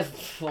zombie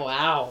of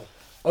wow.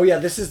 Oh yeah,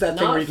 this is that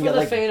thing where Not you for can the get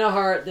like faint of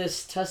heart,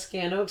 this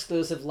Toscano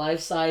exclusive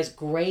life-size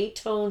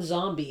gray-toned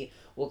zombie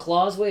will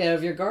claw his way out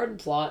of your garden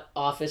plot,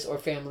 office, or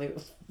family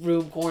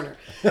room corner.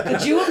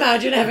 Could you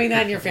imagine having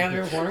that in your family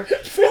room corner?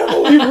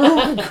 family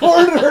room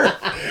corner.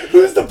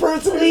 Who's the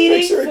person who's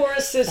Pleading picturing? for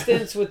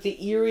assistance with the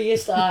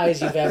eeriest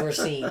eyes you've ever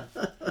seen.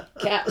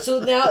 So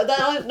now,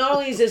 not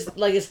only is this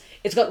like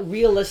it's got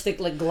realistic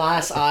like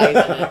glass eyes in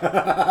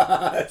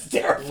it. It's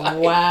terrifying.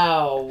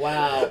 Wow.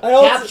 I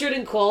also- Captured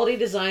in quality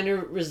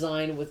designer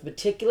design with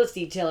meticulous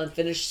detail and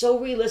finished so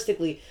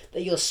realistically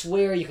that you'll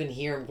swear you can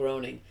hear him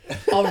groaning.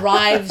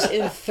 Arrives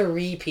in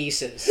 3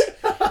 pieces.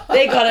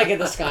 They gotta get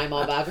the Sky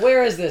Mall back.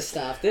 Where is this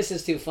stuff? This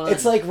is too fun.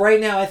 It's like right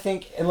now, I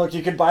think, and look,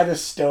 you could buy the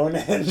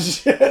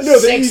Stonehenge. No, the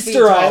 6 feet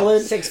Easter tall.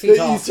 Island. 6 feet the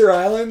tall. Easter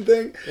Island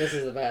thing. This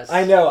is the best.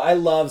 I know. I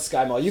love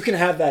Sky Mall. You can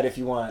have that if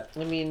you want.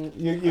 I mean,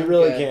 You I'm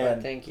really good, can.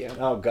 but thank you.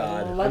 Oh,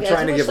 God. Well, I'm look,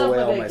 trying to too much give stuff away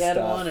in my all my bag. I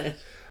don't stuff. want it.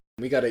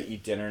 We got to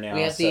eat dinner now.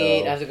 We have to so,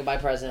 eat. I have to go buy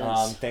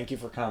presents. Thank you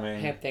for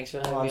coming. Hey, thanks for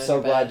having I'm me on so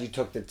your glad bed. you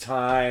took the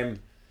time.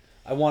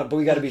 But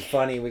we got to be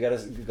funny. We got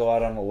to go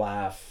out on a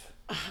laugh.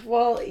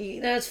 Well,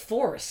 it's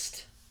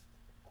forced.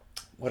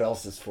 What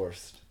else is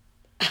forced?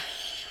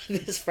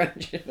 This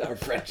friendship. Our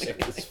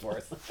friendship is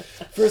forced.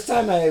 First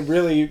time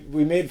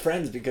we made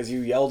friends because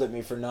you yelled at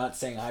me for not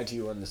saying hi to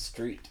you on the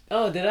street.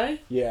 Oh, did I?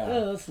 Yeah.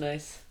 Oh, that's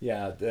nice.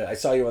 Yeah, I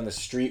saw you on the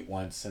street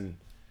once, and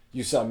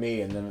you saw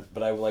me, and then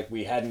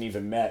we hadn't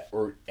even met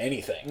or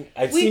anything.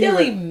 We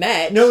nearly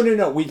met.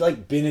 No.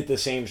 We'd been at the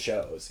same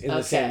shows in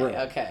the same room.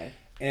 Okay.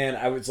 And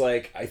I was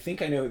like, I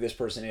think I know who this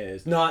person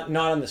is. Not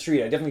on the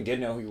street. I definitely did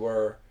know who you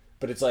were,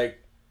 but it's like,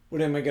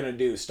 what am I gonna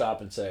do?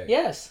 Stop and say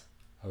Yes.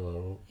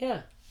 hello?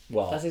 Yeah.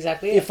 Well, That's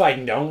exactly it. If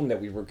I'd known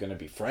that we were gonna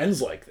be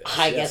friends like this,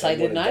 I guess I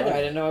didn't would've either. done I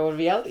it. didn't know I would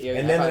be out at you.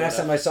 And then the next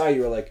time I saw you,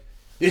 you were like,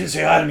 you didn't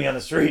say hi to me on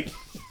the street.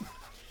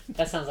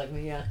 That sounds like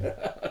me, yeah.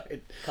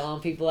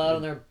 Calling people out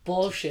on their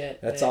bullshit.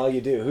 That's all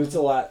you do. Who's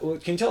the last?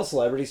 Can you tell a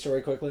celebrity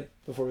story quickly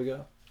before we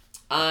go?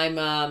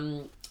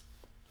 I'm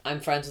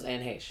friends with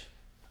Anne Heche.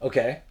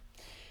 Okay.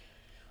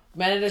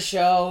 Met at a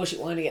show. She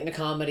wanted to get into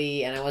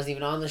comedy, and I wasn't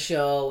even on the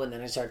show. And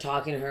then I started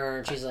talking to her,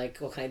 and she's like,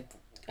 "Well, can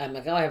I?" I'm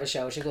like, "Oh, I have a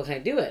show." She's like, "Well, can I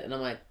do it?" And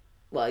I'm like,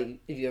 "Well, have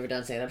you ever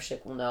done stand up?" She's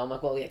like, "Well, no." I'm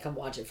like, "Well, yeah, come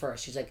watch it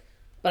first." She's like,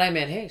 "But I'm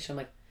Anne Heche." I'm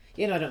like,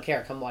 "I don't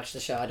care. Come watch the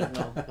show. I don't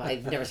know.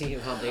 I've never seen you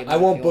in comedy. I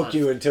won't If book want."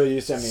 you until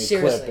you send me a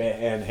Seriously. clip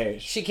and hey.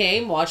 She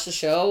came, watched the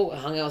show,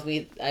 hung out with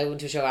me. I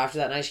went to a show after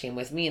that night. She came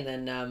with me, and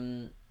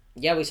then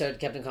we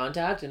kept in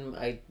contact, and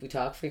we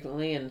talk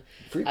frequently. And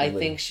I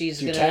think she's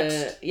Do you gonna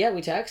text? Yeah,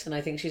 we text, and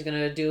I think she's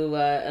gonna do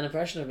an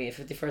impression of me at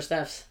 51st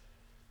F's.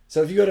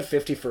 So if you go to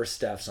 51st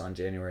Steps on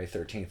January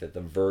 13th at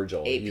the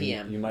Virgil, 8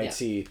 p.m., you might yeah.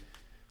 see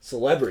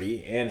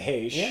celebrity Anne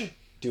Heche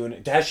doing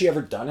it. Has she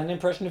ever done an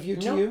impression of you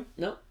to you?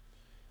 No.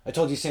 I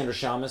told you Sandra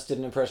Shamus did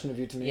an impression of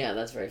you to me. Yeah,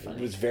 that's very funny.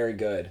 It was very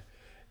good.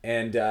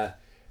 And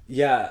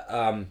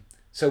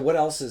so what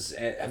else is?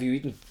 Have you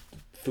eaten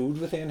food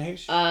with Anne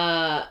Heche?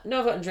 No,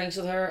 I've gotten drinks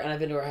with her, and I've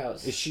been to her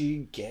house. Is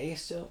she gay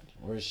still,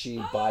 or is she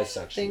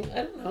bisexual?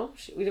 I don't know.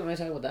 We didn't really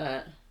talk about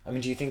that. I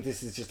mean, do you think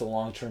this is just a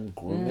long-term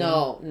grooming?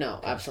 No,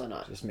 absolutely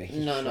not. Just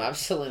making No, sure.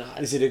 absolutely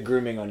not. Is it a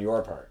grooming on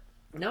your part?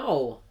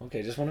 No.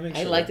 Okay, just want to make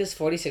I sure. like this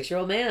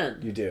 46-year-old man.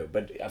 You do,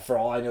 but for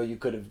all I know, that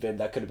could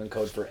have been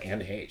code for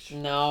Anne Heche.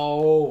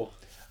 No.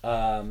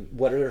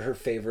 What are her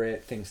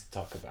favorite things to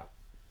talk about?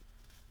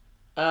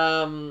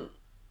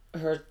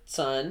 Her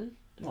son,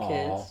 Aw.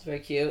 kids, very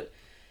cute,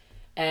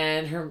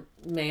 and her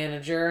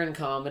manager in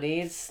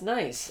comedy. It's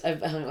nice.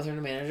 I've hung out with her and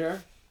her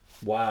manager.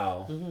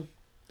 Wow. Mm-hmm.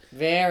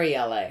 Very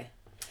LA.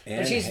 Anne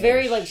And she's Heche.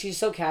 very she's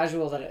so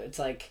casual that it's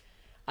like,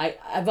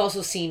 I've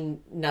also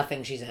seen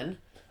nothing she's in,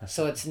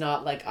 so it's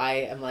not like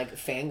I am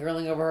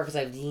fangirling over her because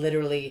I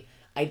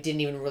didn't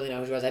even really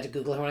know who she was. I had to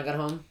Google her when I got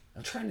home.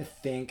 I'm trying to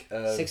think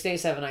of 6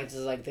 Days, 7 Nights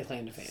is the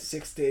claim to fame.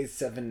 6 Days,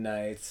 7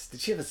 Nights. Did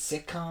she have a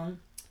sitcom?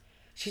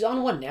 She's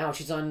on one now.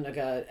 She's on a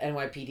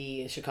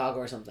NYPD in Chicago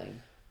or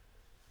something.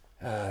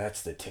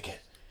 That's the ticket.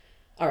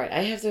 All right,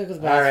 I have to go to the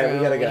All bathroom. right,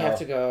 we gotta go. We have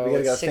to go. We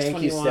gotta go. It's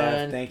Thank you, 6:21.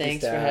 Steph.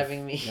 Thanks for Steph.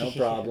 having me. No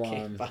problem.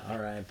 Okay, bye. All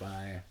right,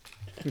 bye.